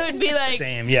 it would be like,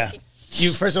 Same, yeah.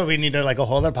 First of all, we need a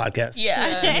whole other podcast.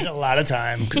 yeah. We need a lot of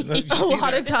time. A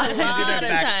lot of time. A lot of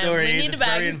time. We need It's a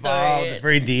very involved. backstory. It's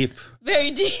very deep.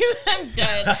 Very deep. I'm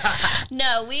done.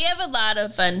 No, we have a lot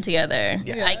of fun together.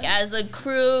 Yes. Like as a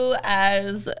crew,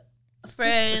 as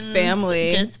friends,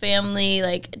 just family.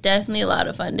 Like definitely a lot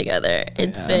of fun together.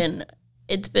 It's been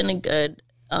a good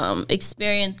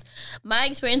experience. My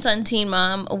experience on Teen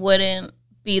Mom wouldn't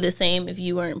be the same if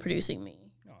you weren't producing me.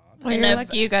 Well, And you're I've-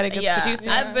 lucky you got a good producer.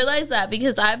 I've realized that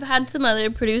because I've had some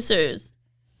other producers.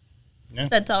 Yeah.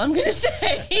 That's all I'm gonna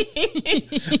say.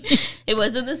 It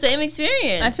wasn't the same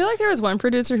experience. I feel like there was one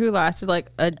producer who lasted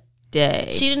like a day.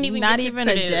 She didn't even Not get to even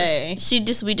produce. a day.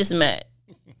 We just met,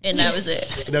 and that was it.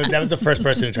 That was the first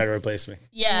person who tried to replace me.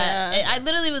 Yeah. And I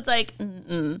literally was like,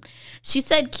 mm-mm. She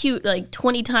said cute like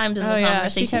 20 times in the She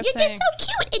conversation. kept You're saying, just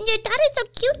so cute, and your daughter's so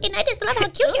cute, and I just love how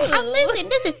cute your house is, and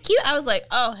this is cute. I was like,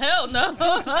 oh hell no.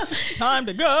 time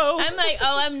to go. I'm like,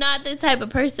 oh, I'm not this type of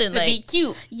person. Like, be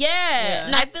cute. yeah.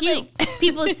 Not I feel like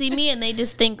people see me and they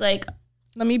just think like,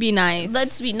 Let me be nice.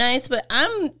 let's be nice, but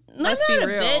I'm Let's not be a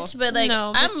real. bitch, but like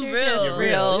No, but I'm you're real. just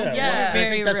real. Yeah. I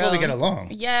think that's why we get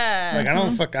along. Yeah. Like, I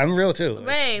don't I'm real too. Like,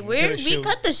 Right. We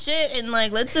cut the shit and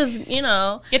like let's just,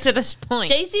 Get to this point.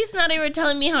 JC's not even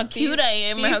telling me how cute I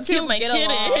am or these how cute two my get kid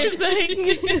along. is.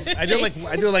 Like,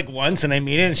 I do it like once and I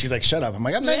meet it and she's like, shut up. I'm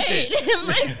like, I'm meant right. to. I'm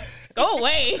like, go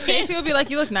away. JC would be like,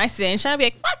 you look nice today. And Shannon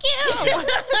would be like, fuck you.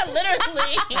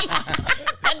 Literally.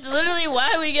 That's literally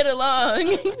why we get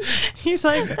along. He's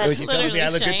like, Oh, she tells me I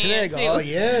look good today. I go, oh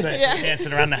yeah. And I start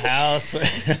dancing around the house.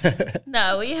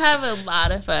 No, we have a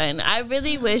lot of fun. I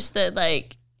really wish that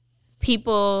like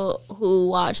people who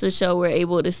watch the show were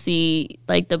able to see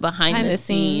like the behind the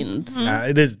scenes.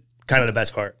 It is kind of the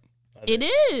best part. It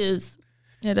is.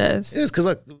 it is. It is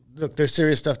because look, there's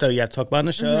serious stuff that you have to talk about in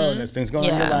the show. And there's things going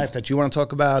on in your Yeah. life that you want to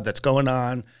talk about that's going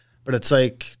on. But it's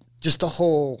like just the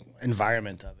whole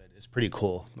environment of it is pretty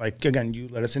cool. Like again, you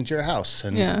let us into your house,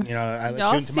 and Yeah. I let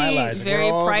Y'all you into my see lives. Like, very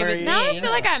we're all private Now I things.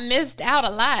 feel like I missed out a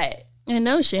lot. I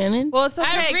know, Shannon. Well, it's okay.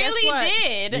 I Guess really what?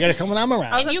 did. You got to come when I'm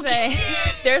around. I was going to say,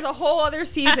 there's a whole other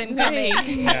season coming.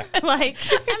 Like,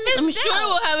 I'm sure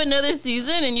we'll have another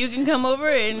season and you can come over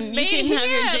and you can have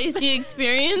your JC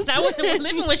experience. I wasn't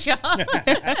living with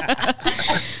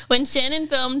y'all. When Shannon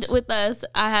filmed with us,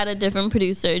 I had a different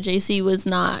producer. JC was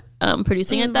not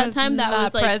producing at that Was time. That not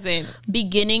was like present.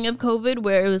 beginning of COVID,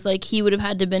 where it was like he would have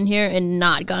had to been here and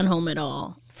not gone home at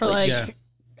all for like, Yeah.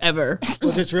 ever.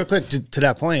 Well, just real quick to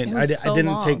that point, I so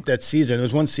didn't long. take that season. It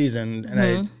was one season,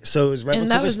 and so it was right when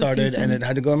And that COVID was the started, season. and it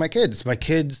had to go to my kids. My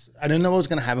kids, I didn't know what was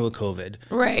going to happen with COVID.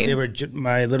 Right. They were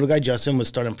my little guy Justin was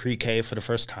starting pre-K for the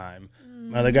first time.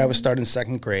 My other guy was starting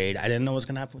second grade. I didn't know what was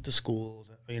going to happen with the schools.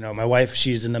 My wife,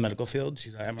 she's in the medical field.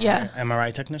 She's an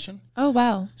MRI technician. Oh,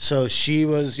 wow. So she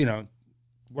was,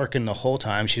 working the whole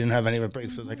time. She didn't have any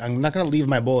breaks. So like, I'm not going to leave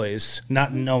my boys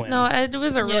not knowing. No, it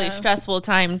was a really stressful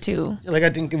time, too. Like I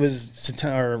think it was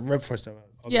September or right before August.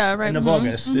 Yeah, right. End of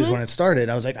August is when it started.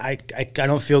 I was like, I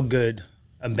don't feel good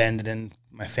abandoning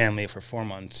my family for 4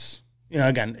 months.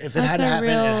 Again, if it had to happen,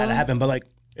 it had to happen. But like,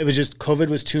 it was just COVID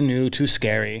was too new, too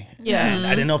scary. Yeah. And I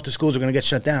didn't know if the schools were going to get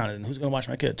shut down and who's going to watch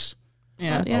my kids.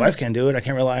 yeah. My wife can't do it. I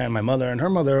can't rely on my mother and her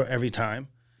mother every time.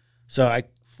 So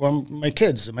for my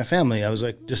kids and my family, I was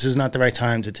like, this is not the right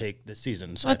time to take this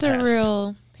season. So What's I a passed.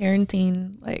 real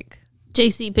parenting, like...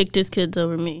 JC picked his kids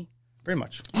over me. Pretty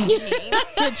much.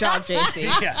 Good job, JC.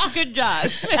 Yeah. Good job.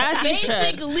 As you should.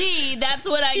 Basically, that's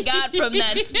what I got from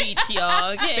that speech,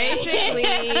 y'all. Okay?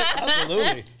 Basically,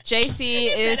 Absolutely. JC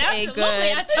is a good.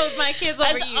 I chose my kids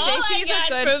over you. JC is a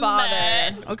good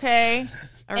father. Okay.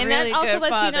 And that also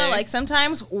lets you know, like,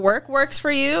 sometimes work works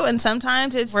for you, and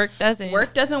sometimes work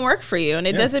doesn't work for you, and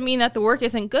it doesn't mean that the work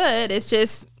isn't good. It's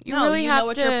just you know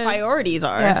what your priorities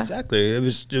are. Yeah. Exactly. It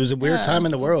was a weird time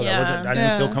in the world. Yeah. I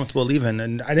didn't feel comfortable leaving,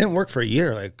 and I didn't work for a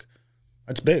year. Like,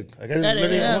 that's big. Like, I didn't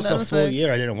really almost a full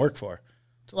year. I didn't work for.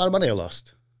 It's a lot of money I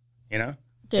lost. You know,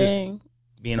 Dang.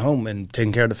 Just being home and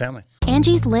taking care of the family.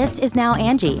 Angie's List is now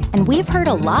Angie, and we've heard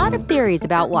a lot of theories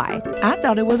about why. I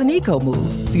thought it was an eco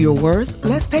move. Fewer words,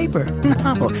 less paper.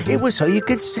 No, it was so you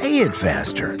could say it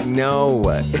faster. No,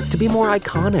 it's to be more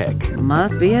iconic.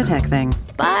 Must be a tech thing.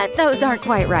 But those aren't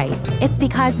quite right. It's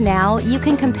because now you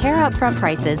can compare upfront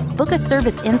prices, book a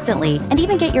service instantly, and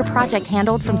even get your project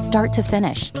handled from start to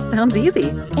finish. Sounds easy.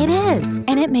 It is,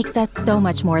 and it makes us so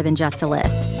much more than just a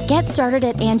list. Get started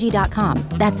at Angie.com.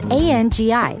 That's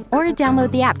ANGI, or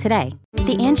download the app today.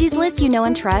 The Angie's List you know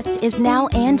and trust is now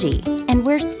Angie, and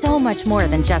we're so much more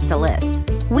than just a list.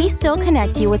 We still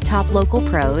connect you with top local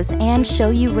pros and show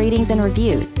you ratings and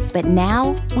reviews, but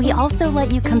now we also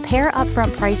let you compare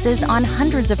upfront prices on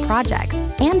hundreds of projects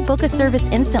and book a service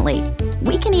instantly.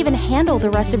 We can even handle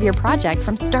the rest of your project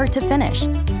from start to finish.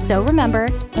 So remember,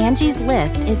 Angie's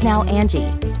List is now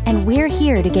Angie, and we're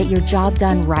here to get your job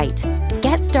done right.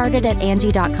 Get started at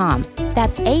Angie.com.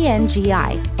 That's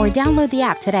ANGI, or download the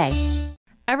app today.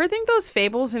 Ever think those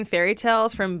fables and fairy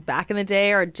tales from back in the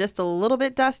day are just a little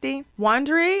bit dusty?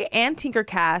 Wandery and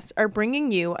Tinkercast are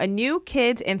bringing you a new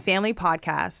kids and family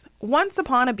podcast, Once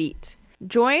Upon a Beat.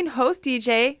 Join host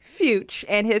DJ Fuchs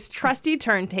and his trusty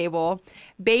turntable,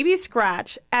 Baby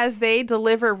Scratch, as they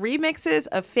deliver remixes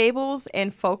of fables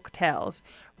and folk tales,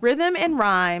 rhythm and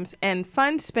rhymes, and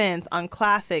fun spins on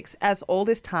classics as old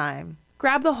as time.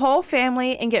 Grab the whole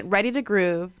family and get ready to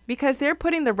groove, because they're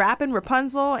putting the rappin'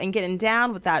 Rapunzel and getting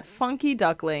down with that funky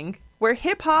duckling. Where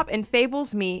hip-hop and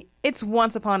fables meet, it's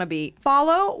Once Upon a Beat.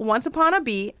 Follow Once Upon a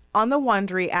Beat on the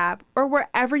Wondery app or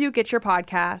wherever you get your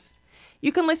podcasts.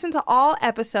 You can listen to all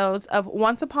episodes of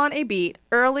Once Upon a Beat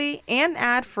early and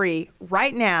ad-free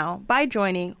right now by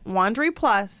joining Wondery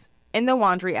Plus in the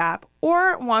Wondery app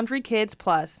or Wondery Kids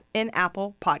Plus in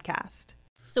Apple Podcast.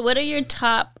 So what are your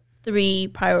top 3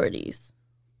 priorities?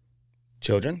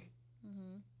 Children,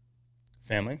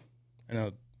 family, I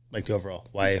know, like the overall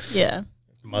wife,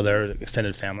 mother,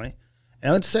 extended family,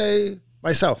 and I would say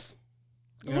myself.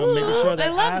 You know, making sure that I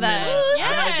love that.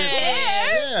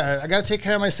 I got to take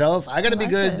care of myself. I got to be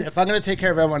good. If I'm going to take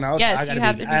care of everyone else, yes, I gotta you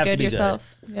have to be good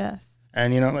yourself. Good. Yes.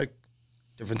 And, you know, like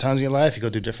different times in your life, you go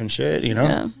through different shit, you know?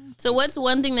 Yeah. So what's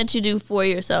one thing that you do for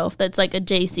yourself that's like a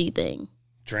JC thing?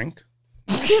 Drink.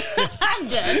 I'm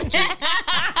done.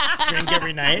 Drink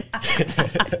every night.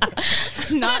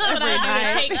 Not every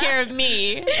night. Take care of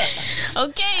me.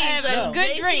 Okay, so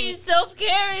good drink.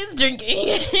 Self-care is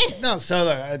drinking. No,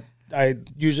 so I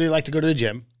usually like to go to the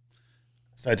gym.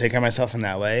 So I take care of myself in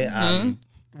that way.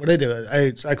 What I do,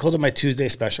 I called it my Tuesday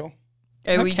special.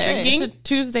 Are we drinking? It's a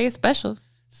Tuesday special.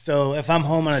 So if I'm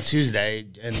home on a Tuesday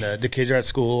and the kids are at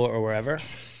school or wherever,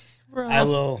 I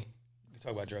will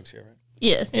talk about drugs here, right?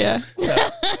 Yes. Yeah. So,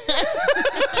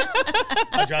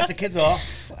 I drop the kids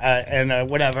off and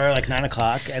whatever, like 9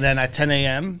 o'clock, and then at 10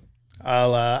 a.m.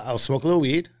 I'll smoke a little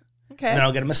weed. Okay. And then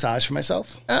I'll get a massage for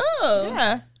myself. Oh.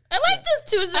 Yeah. I like this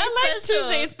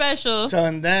Tuesday special. So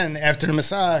and then after the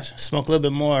massage, smoke a little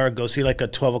bit more, go see like a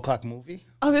 12 o'clock movie.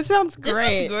 Oh, this sounds great.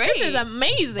 This is great. This is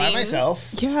amazing. By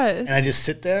myself. Yes. And I just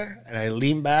sit there and I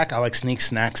lean back. I like sneak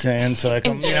snacks in so I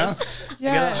can, you know.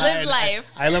 Live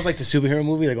life. I love like the superhero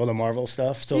movie, like all the Marvel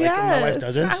stuff. So like my wife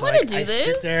doesn't. I so want to like, do I this.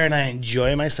 sit there and I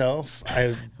enjoy myself.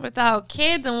 Without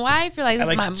kids and wife, you're like, this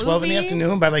At is my like movie. 12 in the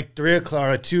afternoon, by like 3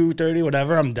 o'clock or 2:30,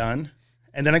 whatever, I'm done.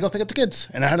 And then I go pick up the kids.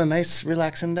 And I had a nice,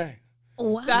 relaxing day.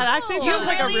 Wow. That actually sounds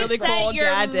like a really cool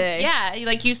dad day. Yeah,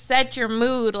 like you set your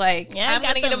mood. Like, Yeah, I'm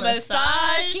gonna get a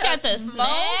massage. He got the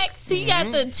snacks. He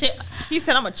got the chill. He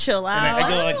said, "I'm gonna chill out." And I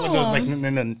go like one of those like in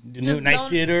the new nice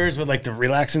theaters with like the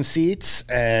relaxing seats,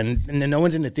 and then no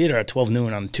one's in the theater at 12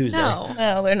 noon on Tuesday. No.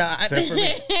 Well, they're not.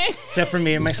 Except for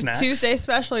me and my snacks. Tuesday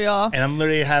special, y'all. And I'm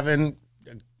literally having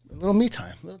a little me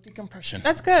time, a little decompression.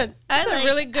 That's good. That's a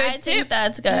really good I tip. think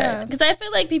that's good because I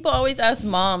feel like people always ask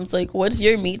moms like, "What's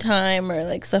your me time?" or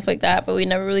like stuff like that, but we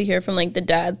never really hear from like the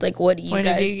dads. Like, what do you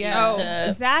guys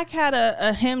do? Zach had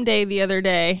a hymn day the other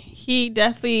day. He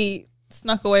definitely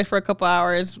snuck away for a couple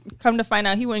hours. Come to find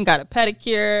out, he went and got a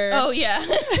pedicure. Oh, yeah.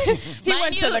 He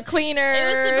went to the cleaners.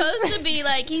 It was supposed to be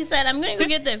like, he said, I'm going to go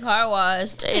get the car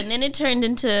washed. And then it turned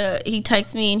into, he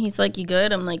texts me and he's like, you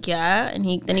good? I'm like, yeah. And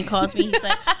then he calls me. He's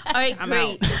like, all right,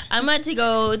 great. I'm about to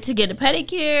go to get a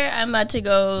pedicure. I'm about to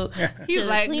go to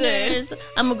the cleaners. Good.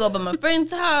 I'm going to go by my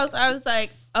friend's house. I was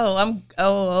like,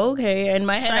 okay. In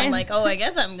my head, I'm like, I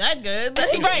guess I'm not good.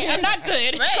 Like, right, I'm not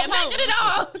good. Right, I'm not good at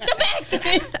all. Come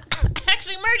back.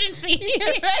 Actually, emergency.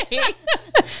 Right.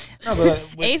 No,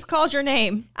 but Ace called your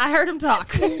name. I heard him talk.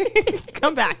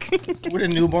 Come back. With a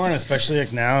newborn, especially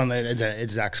like now, and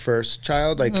it's Zach's first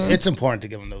child, like it's important to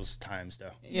give him those times,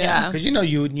 though. Yeah. Because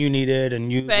you need it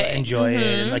and you enjoy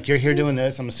it. And like you're here doing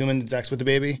this, I'm assuming Zach's with the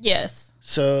baby. Yes.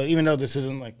 So even though this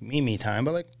isn't like me time,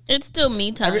 but like it's still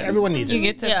me time. Everyone needs it. You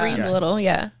get to breathe a little,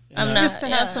 I'm not to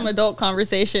have some adult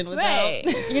conversation without. Right.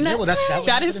 You're not.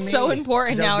 That is so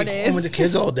important nowadays. Home with the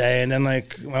kids all day, and then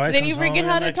like my wife then comes you forget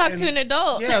home, how to talk to an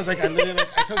adult. Yeah, I was like, I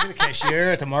talked to the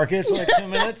cashier at the market for like 2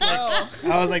 minutes. Like,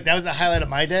 I was like, that was the highlight of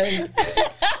my day.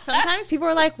 Sometimes people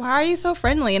are like, "Why are you so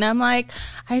friendly?" And I'm like,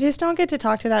 I just don't get to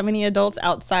talk to that many adults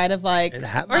outside of like. Or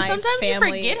sometimes you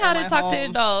forget how to talk to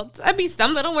adults. I'd be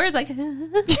stumbling on words like, like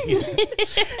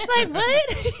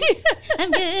what?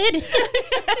 I'm good.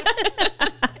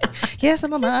 Yes,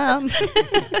 I'm a mom.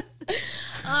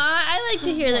 I like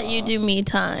to hear that you do me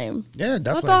time. Yeah,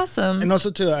 definitely. That's awesome. And also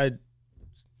too,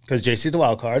 because JC's the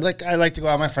wild card. Like I like to go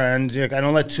out with my friends. Like I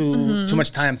don't let too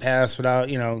much time pass without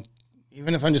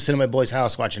even if I'm just sitting at my boy's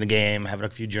house watching a game, having a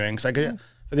few drinks. Like I think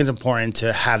it's important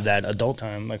to have that adult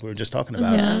time, like we were just talking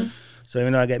about. Yeah. So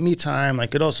even though I get me time,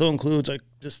 like it also includes like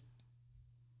just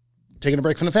taking a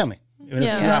break from the family, even if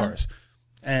it's a few hours.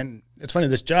 And it's funny,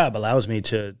 this job allows me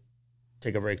to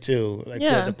take a break too. Like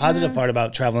the positive part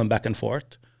about traveling back and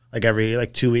forth, like every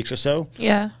 2 weeks or so.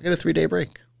 Yeah. I get a 3-day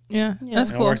break. Yeah.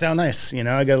 That's cool. It works out nice.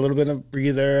 I get a little bit of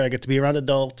breather. I get to be around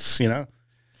adults,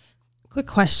 Quick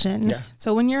question. Yeah.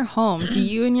 So when you're home, do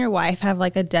you and your wife have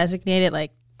like a designated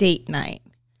like date night?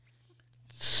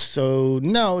 So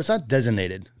no, it's not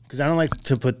designated because I don't like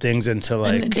to put things into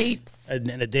like dates. In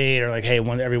a date or like, hey,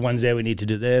 every Wednesday we need to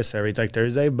do this, every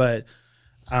Thursday. But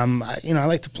I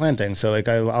like to plan things. So like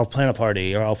I'll plan a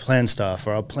party or I'll plan stuff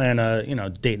or I'll plan a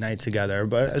date night together.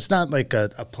 But it's not like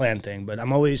a planned thing. But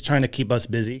I'm always trying to keep us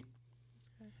busy.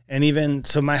 And even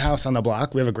so, my house on the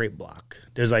block, we have a great block.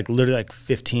 There's like literally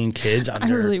 15 kids under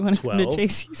 12. I really want to come to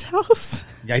JC's house.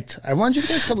 I want you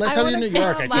guys to come. Last time in New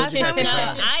York, I told you.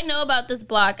 I know about this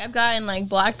block. I've gotten like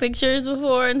block pictures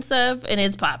before and stuff, and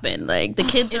it's popping. Like the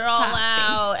kids are all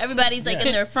out. Everybody's like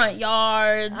in their front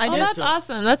yards. That's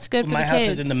awesome. That's good for the kids. My house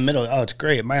is in the middle. Oh, it's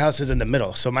great. My house is in the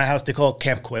middle. So my house, they call it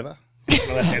Camp Cueva.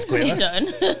 Done.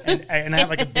 And I have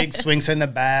like a big swing set in the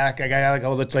back. I got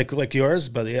like it's like yours,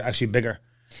 but actually bigger.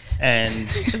 And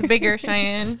it's bigger,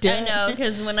 Cheyenne. I know,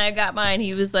 because when I got mine,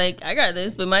 he was like, I got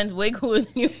this, but mine's way cooler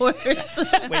than yours. Way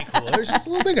cooler. It's just a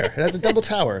little bigger. It has a double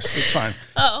tower, so it's fine.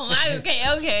 Oh,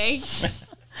 okay.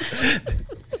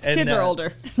 Kids are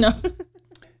older. No.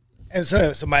 And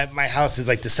so my house is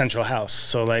like the central house.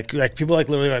 So like people like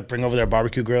literally like bring over their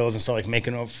barbecue grills and start like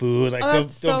making up food. Like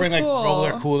they'll bring like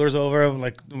roller coolers over.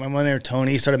 Like my one there,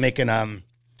 Tony, started making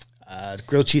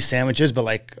grilled cheese sandwiches, but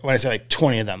like when I say like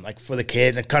 20 of them, like for the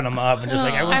kids and cutting them up and just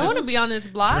like everyone's I want to be on this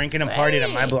block. Drinking and partying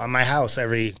at my house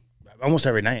almost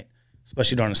every night,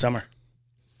 especially during the summer.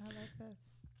 I like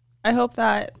this. I hope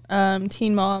that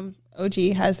Teen Mom OG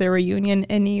has their reunion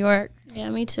in New York. Yeah,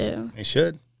 me too. They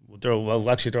should. We'll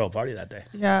actually throw a party that day.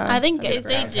 Yeah, I think if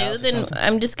they do, then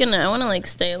I want to like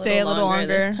stay a little longer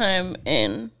this time.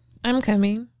 And I'm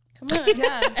coming. Come on.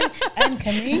 Yeah. I'm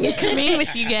coming. Coming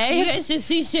with you guys. You guys should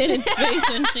see Shannon's face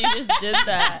when she just did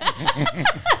that.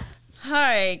 All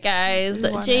right, guys.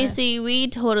 JC, we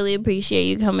totally appreciate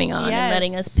you coming on and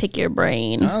letting us pick your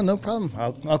brain. Oh, no problem.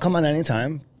 I'll come on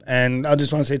anytime. And I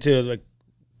just want to say, too, like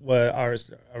what I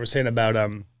was saying about,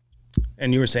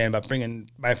 and you were saying about bringing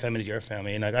my family to your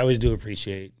family. And like, I always do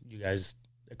appreciate you guys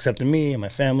accepting me and my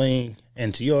family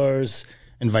into yours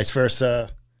and vice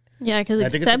versa. Yeah, because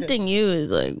accepting you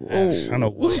is like, whoa. I don't know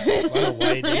why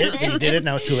he did it. He did it,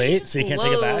 now it's too late, so you can't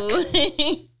take it back.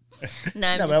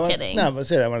 I'm just kidding. No,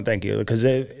 but I want to thank you because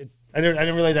I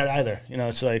didn't realize that either.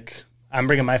 It's like I'm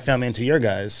bringing my family into your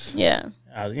guys. Yeah.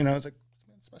 It's like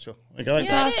special. Like I like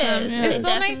that. Awesome. It's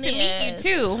so nice to meet you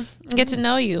too and get to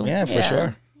know you. Yeah, for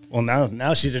sure. Well,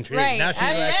 now she's intrigued. Right. Now she's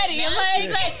I'm like, ready. I'm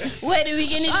like, what are we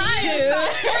gonna do?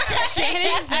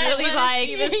 Shannon's really like,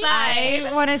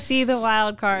 I want to see the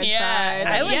wild card side.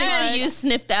 I want to see you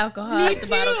sniff the alcohol out the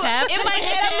bottle cap. In my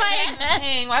head, I'm like,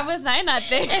 dang, why was I not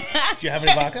there? do you have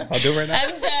any vodka? I'll do it right now.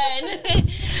 I'm done.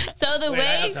 So the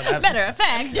way, matter of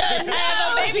fact, done I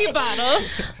have a baby bottle.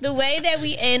 The way that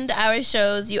we end our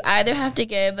shows, you either have to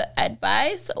give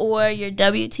advice or your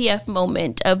WTF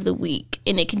moment of the week,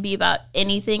 and it can be about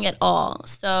anything at all.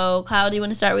 So, Kyle, do you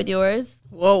want to start with yours?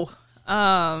 Whoa.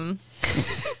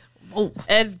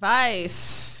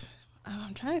 Advice.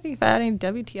 I'm trying to think if I had any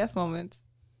WTF moments.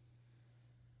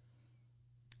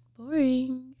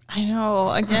 Boring. I know.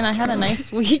 Again, I had a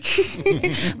nice week.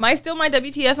 My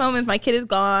WTF moments. My kid is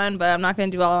gone, but I'm not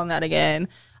going to dwell on that again.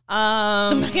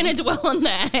 I'm not going to dwell on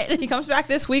that. He comes back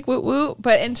this week, woot woot.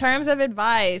 But in terms of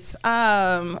advice,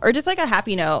 or just like a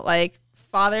happy note, like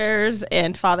fathers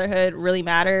and fatherhood really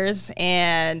matters.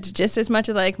 And just as much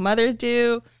as like mothers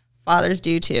do, fathers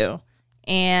do too.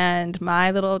 And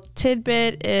my little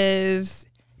tidbit is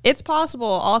it's possible.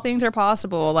 All things are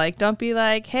possible. Like, don't be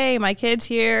like, hey, my kid's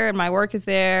here and my work is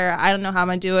there. I don't know how I'm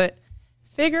going to do it.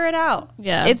 Figure it out.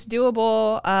 Yeah. It's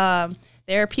doable.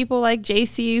 There are people like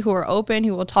JC who are open,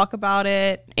 who will talk about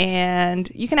it, and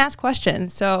you can ask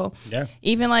questions. So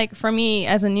even like for me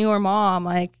as a newer mom,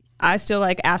 like I still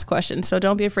like ask questions. So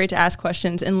don't be afraid to ask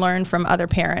questions and learn from other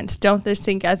parents. Don't just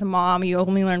think as a mom, you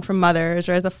only learn from mothers,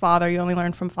 or as a father, you only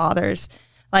learn from fathers.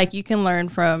 Like you can learn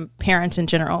from parents in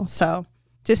general. So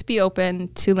just be open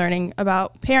to learning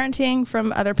about parenting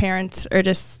from other parents, or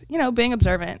just, being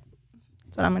observant.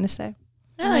 That's what I'm going to say.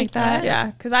 I like that. Yeah,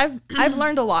 because I've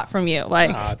learned a lot from you. Like,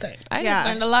 I just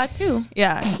learned a lot too.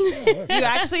 Yeah, you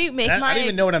actually make I don't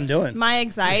even know what I'm doing. My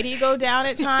anxiety go down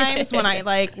at times when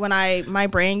my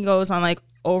brain goes on like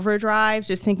overdrive,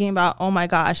 just thinking about, oh my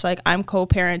gosh, like I'm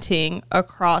co-parenting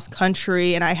across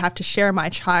country and I have to share my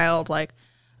child like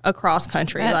across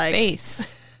country. That like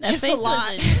face. That face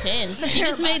was intense. She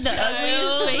just made the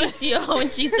ugliest face, when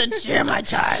she said, share my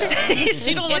child.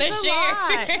 She don't want to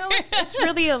share. No, it's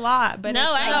really a lot. But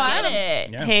no, I get it.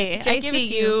 Yeah. Hey,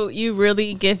 JC, you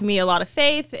really give me a lot of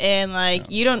faith, and like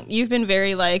you've been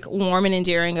very like warm and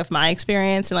endearing of my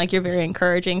experience, and like you're very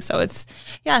encouraging. So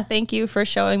thank you for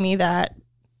showing me that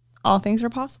all things are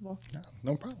possible.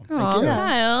 No problem. Oh,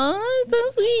 Kyle, so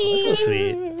sweet. That's so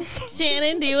sweet.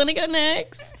 Shannon, do you want to go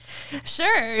next?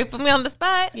 Sure, you put me on the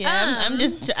spot. Yeah,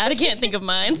 I can't think of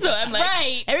mine, so I'm like,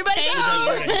 right. Everybody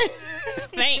go.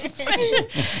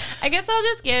 Thanks. I guess I'll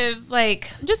just give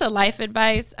just a life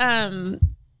advice. I've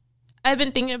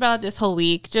been thinking about this whole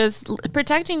week, just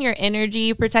protecting your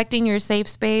energy, protecting your safe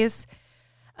space.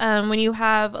 When you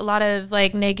have a lot of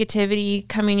negativity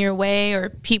coming your way,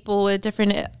 or people with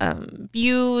different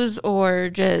views, or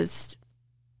just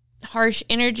harsh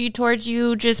energy towards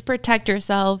you, just protect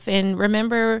yourself and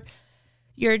remember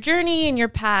your journey and your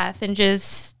path, and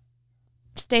just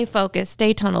stay focused,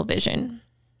 stay tunnel vision.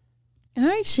 All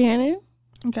right, Shannon.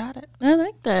 Got it. I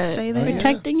like that. Stay there.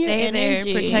 Protecting your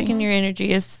energy. Protecting your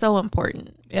energy is so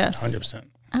important. Yes. 100%.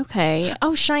 Okay.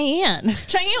 Oh, Cheyenne,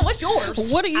 what's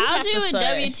yours? What do you I'll have do to a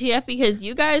say? WTF because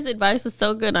you guys' advice was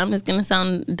so good. I'm just going to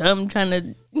sound dumb trying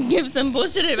to give some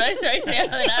bullshit advice right now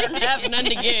that I don't have none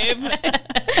to give.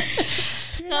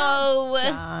 So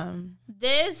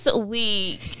this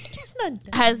week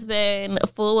has been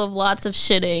full of lots of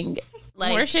shitting.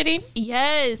 More shitting?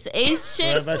 Yes. Ace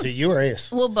shits. Well, you or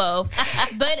Ace? Well, both.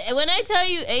 But when I tell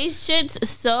you Ace shits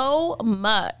so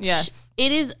much, yes,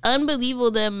 it is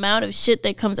unbelievable the amount of shit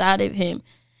that comes out of him.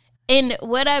 And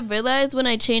what I realized when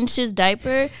I changed his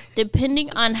diaper,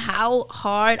 depending on how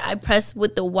hard I press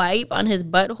with the wipe on his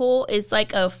butthole, it's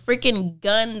like a freaking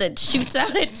gun that shoots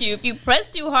out at you. If you press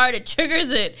too hard, it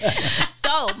triggers it.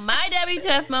 So my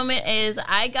WTF moment is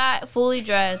I got fully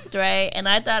dressed, right? And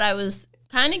I thought I was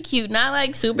kind of cute, not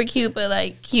like super cute, but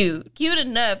like cute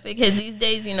enough, because these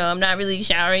days, I'm not really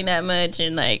showering that much,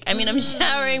 and I'm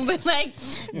showering, but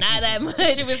not that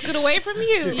much. She was good away from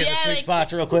you. Just get the sweet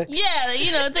spots real quick. Yeah,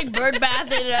 it's like bird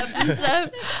bathing it up and stuff.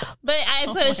 But I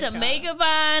put some makeup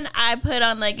on. I put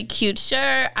on a cute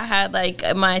shirt. I had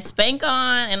my Spank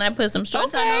on, and I put some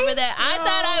shorts on over that. I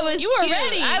thought I was You were cute.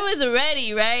 ready. I was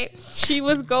ready, right? She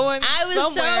was going. I was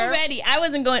somewhere. so ready. I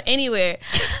wasn't going anywhere.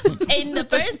 And the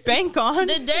first Spank on.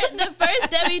 The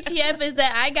first WTF is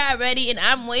that I got ready, and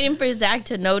I'm waiting for Zach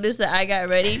to notice that I got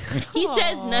ready. He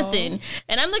says nothing,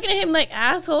 and I'm looking at him like,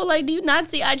 asshole, do you not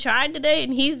see I tried today?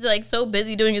 And he's so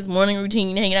busy doing his morning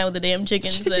routine, hanging out with the damn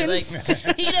chickens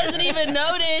that he doesn't even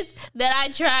notice that I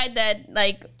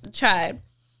tried.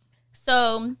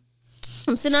 So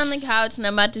I'm sitting on the couch and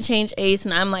I'm about to change Ace,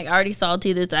 and I'm like already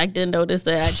salty that Zach didn't notice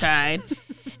that I tried.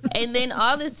 And then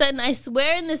all of a sudden, I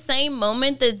swear in the same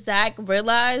moment that Zach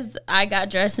realized I got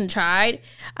dressed and tried,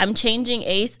 I'm changing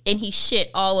Ace, and he shit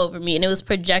all over me, and it was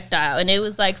projectile, and it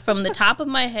was like from the top of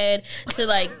my head to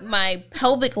like my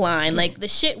pelvic line. Like the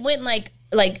shit went like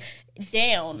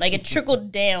down, like it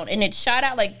trickled down, and it shot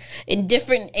out like in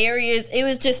different areas. It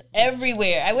was just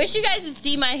everywhere. I wish you guys could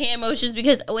see my hand motions,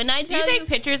 because when I tell Do you take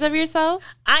pictures of yourself?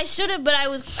 I should have, but I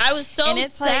was so And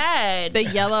it's sad. like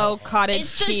the yellow cottage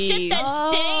It's the cheese. shit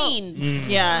that stains.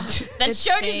 Yeah. That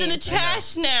shirt is in the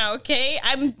trash now, okay?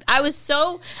 I was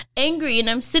so angry,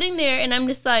 and I'm sitting there and I'm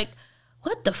just like,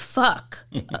 what the fuck?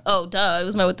 Oh, duh, it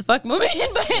was my what the fuck moment.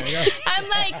 But I'm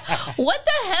like, what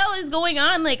the hell is going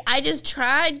on? Like, I just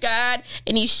tried God,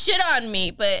 and he shit on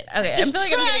me. But, okay, I feel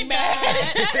like I'm getting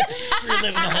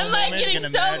mad. I'm like getting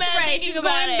so mad thinking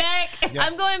about it.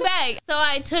 I'm going back. So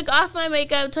I took off my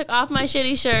makeup, took off my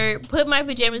shitty shirt, put my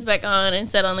pajamas back on, and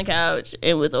sat on the couch,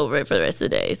 and was over it for the rest of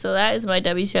the day. So that is my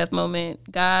WTF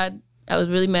moment. God, I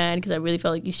was really mad because I really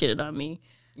felt like you shitted on me.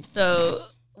 So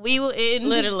we will end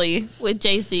Literally with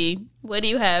JC. What do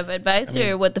you have? Advice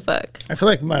or what the fuck? I feel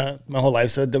like my whole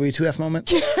life's a W2F moment.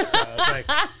 So it's like,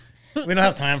 we don't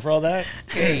have time for all that.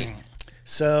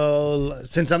 So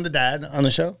since I'm the dad on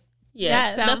the show.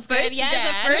 Yes. Yeah, sounds the first good. Yeah,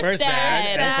 dad. the first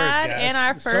dad. And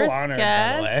our So first honored,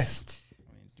 guest. by the way.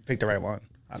 You picked the right one,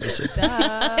 obviously.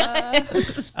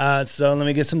 So let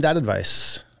me get some dad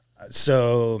advice.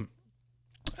 So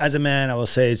as a man, I will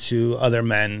say to other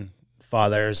men,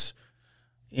 fathers,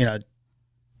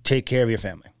 take care of your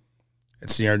family.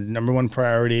 It's your number one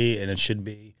priority, and it should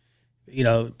be.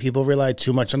 People rely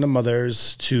too much on the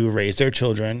mothers to raise their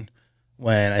children,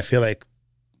 when I feel like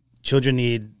children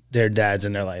need their dads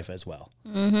in their life as well.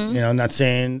 Mm-hmm. I'm not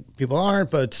saying people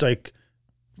aren't, but it's like,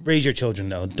 raise your children,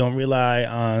 though. Don't rely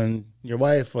on your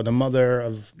wife or the mother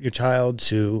of your child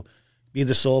to be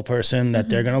the sole person that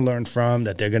they're going to learn from,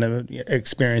 that they're going to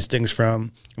experience things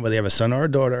from, whether they have a son or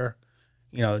a daughter.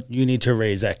 You need to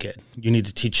raise that kid. You need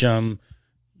to teach them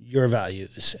your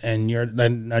values, and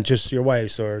not just your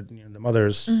wife's or the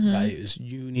mother's values.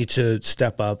 You need to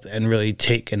step up and really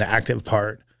take an active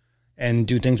part and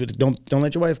do things with. Don't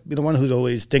let your wife be the one who's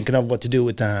always thinking of what to do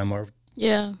with them, or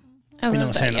saying,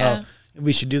 "Oh,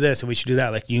 we should do this and we should do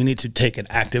that." Like, you need to take an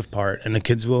active part, and the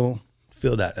kids will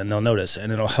feel that, and they'll notice,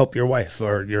 and it'll help your wife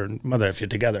or your mother if you're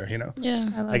together.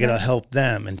 Like, it'll help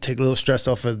them and take a little stress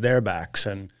off of their backs,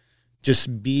 and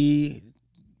just be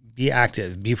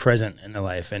active, be present in their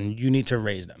life, and you need to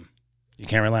raise them. You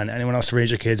can't rely on anyone else to raise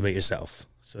your kids but yourself.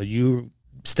 So you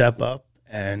step up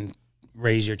and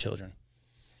raise your children.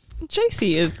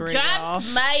 JC is great.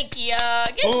 Drops Mike, y'all.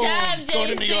 Good job,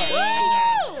 JC.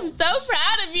 I'm so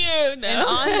proud of you. No. And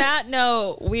on that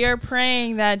note, we are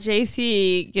praying that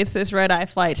JC gets this red-eye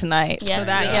flight tonight, so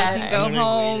that he can go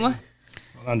home.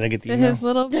 Hold on, did I get the to email? his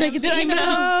little Did I get the email?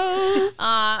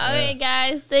 Okay,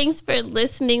 guys, thanks for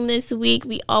listening this week.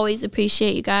 We always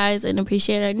appreciate you guys and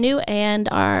appreciate our new and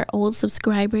our old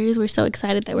subscribers. We're so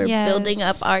excited that we're building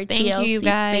up our TLC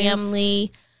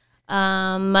family.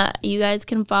 You guys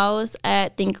can follow us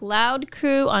at Think Loud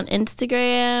Crew on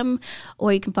Instagram,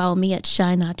 or you can follow me at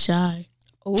Shy Not Shy.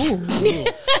 Ooh.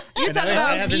 You talk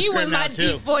about me with my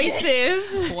deep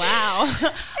voices. Wow.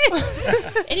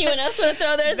 Anyone else want to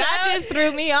throw theirs That out? just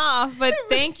threw me off. But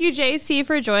thank you, JC,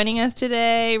 for joining us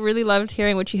today. Really loved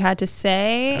hearing what you had to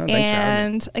say.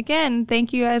 And again,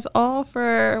 thank you guys all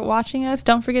for watching us.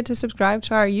 Don't forget to subscribe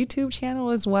to our YouTube channel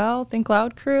as well, Think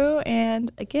Loud Crew.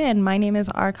 And again, my name is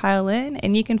R. Kyle Lynn,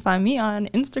 and you can find me on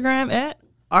Instagram at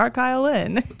R. Kyle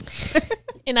Lynn.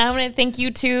 And I want to thank you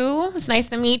too. It's nice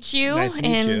to meet you. Nice to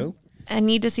meet you. I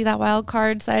need to see that wild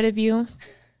card side of you.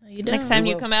 Next time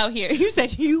you come out here. You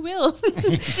said you will.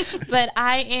 But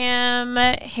I am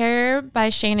Hair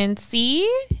by Shannon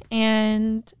C.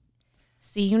 And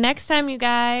see you next time, you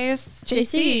guys.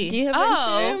 JC, do you have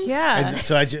Instagram? Yeah.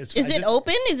 Is it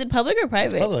open? Is it public or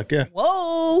private? Public, yeah.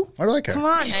 Whoa. Why do I care? Come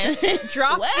on.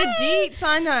 Drop the deets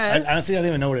on us. Honestly, I don't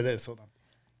even know what it is. Hold on.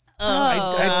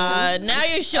 Now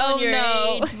you're showing your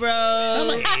age, bro. It's not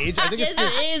my age. I think Yes,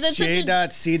 it is. That's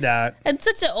J.C. That's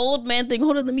such an old man thing.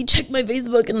 Hold on, let me check my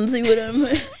Facebook and see what I'm.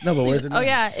 No, but where's it? Oh,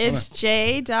 yeah. It's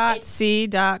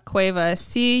J.C.Cueva, Cueva.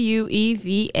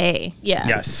 Yeah.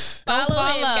 Yes. Follow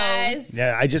him, guys.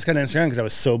 Yeah, I just got Instagram because I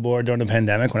was so bored during the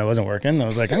pandemic when I wasn't working. I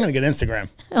was like, I'm going to get Instagram.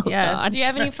 Yes. Do you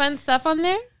have any fun stuff on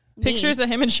there? Pictures of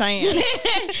him and Cheyenne.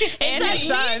 It's like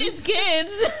me and his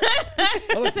kids.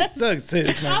 Oh,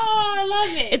 it's my, I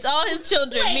love it. It's all his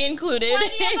children, me included.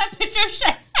 a picture of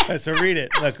Shay. so read it.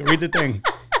 Look, read the thing.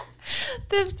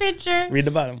 This picture. Read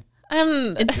the bottom.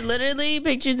 It's literally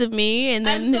pictures of me and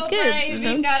then I'm his so kids. brave.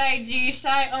 You've got IG.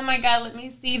 Shy. Oh my God, let me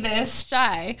see this.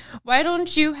 Shy. Why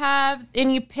don't you have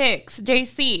any pics,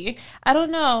 JC? I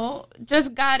don't know.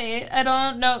 Just got it. I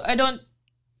don't know. I don't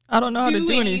know how to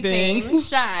do anything.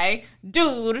 Shy.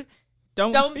 Dude.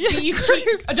 Don't be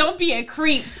a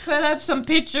creep. Put up some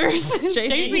pictures.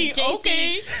 JC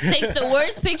okay. takes the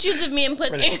worst pictures of me and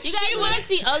puts. You guys want to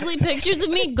see ugly pictures of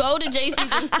me? Go to JC's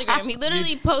Instagram. He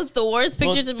literally posts the worst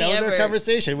pictures of me ever. That was our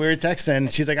conversation. We were texting.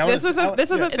 She's like, This was a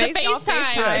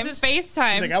FaceTime. It's a FaceTime.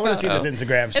 She's like, I want to see this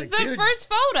Instagram. She's It's like, the first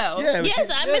photo. Yeah,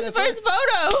 I'm his first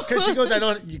photo. Because she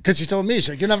goes, because she told me, she's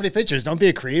like, you don't have any pictures. Don't be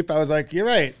a creep. I was like, you're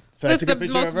right. So It's I took the a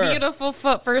picture most of her. beautiful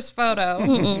first photo.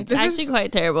 It's actually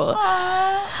quite terrible.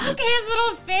 Aww, look at his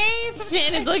little face.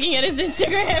 Shannon's looking at his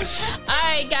Instagram. All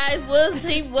right, guys,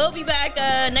 we'll be back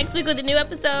next week with a new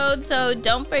episode. So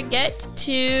don't forget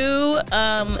to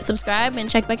subscribe and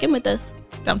check back in with us.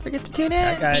 Don't forget to tune in.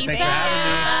 Bye, guys. Peace Thanks for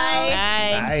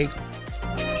having me. Bye. Bye.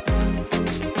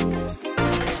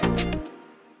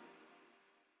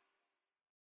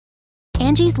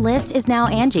 Angie's List is now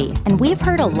Angie, and we've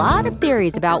heard a lot of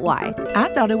theories about why. I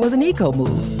thought it was an eco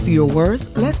move. Fewer words,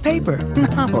 less paper.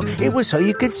 No, it was so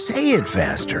you could say it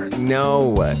faster.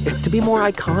 No, it's to be more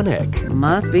iconic.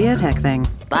 Must be a tech thing.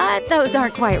 But those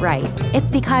aren't quite right. It's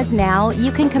because now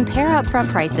you can compare upfront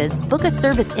prices, book a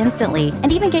service instantly,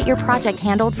 and even get your project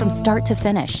handled from start to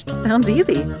finish. Sounds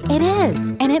easy. It is,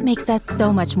 and it makes us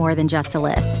so much more than just a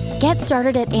list. Get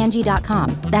started at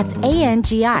Angie.com. That's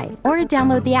ANGI, or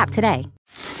download the app today.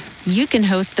 You can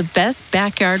host the best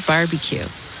backyard barbecue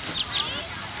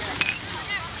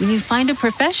when you find a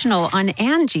professional on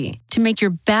Angie to make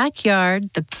your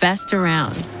backyard the best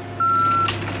around.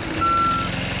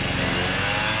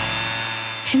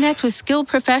 Connect with skilled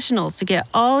professionals to get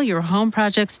all your home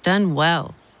projects done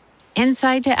well.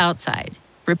 Inside to outside,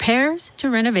 repairs to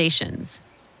renovations.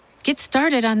 Get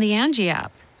started on the Angie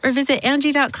app or visit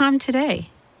Angie.com today.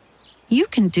 You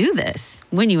can do this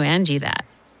when you Angie that.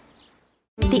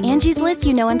 The Angie's List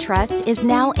you know and trust is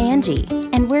now Angie,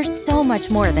 and we're so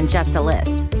much more than just a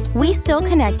list. We still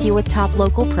connect you with top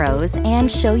local pros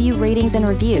and show you ratings and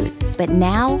reviews, but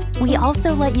now we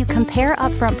also let you compare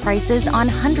upfront prices on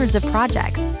hundreds of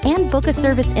projects and book a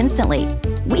service instantly.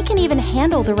 We can even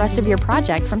handle the rest of your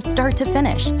project from start to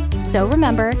finish. So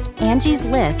remember, Angie's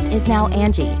List is now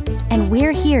Angie, and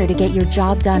we're here to get your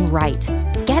job done right.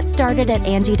 Get started at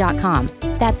Angie.com.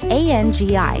 That's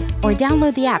ANGI, or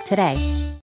download the app today.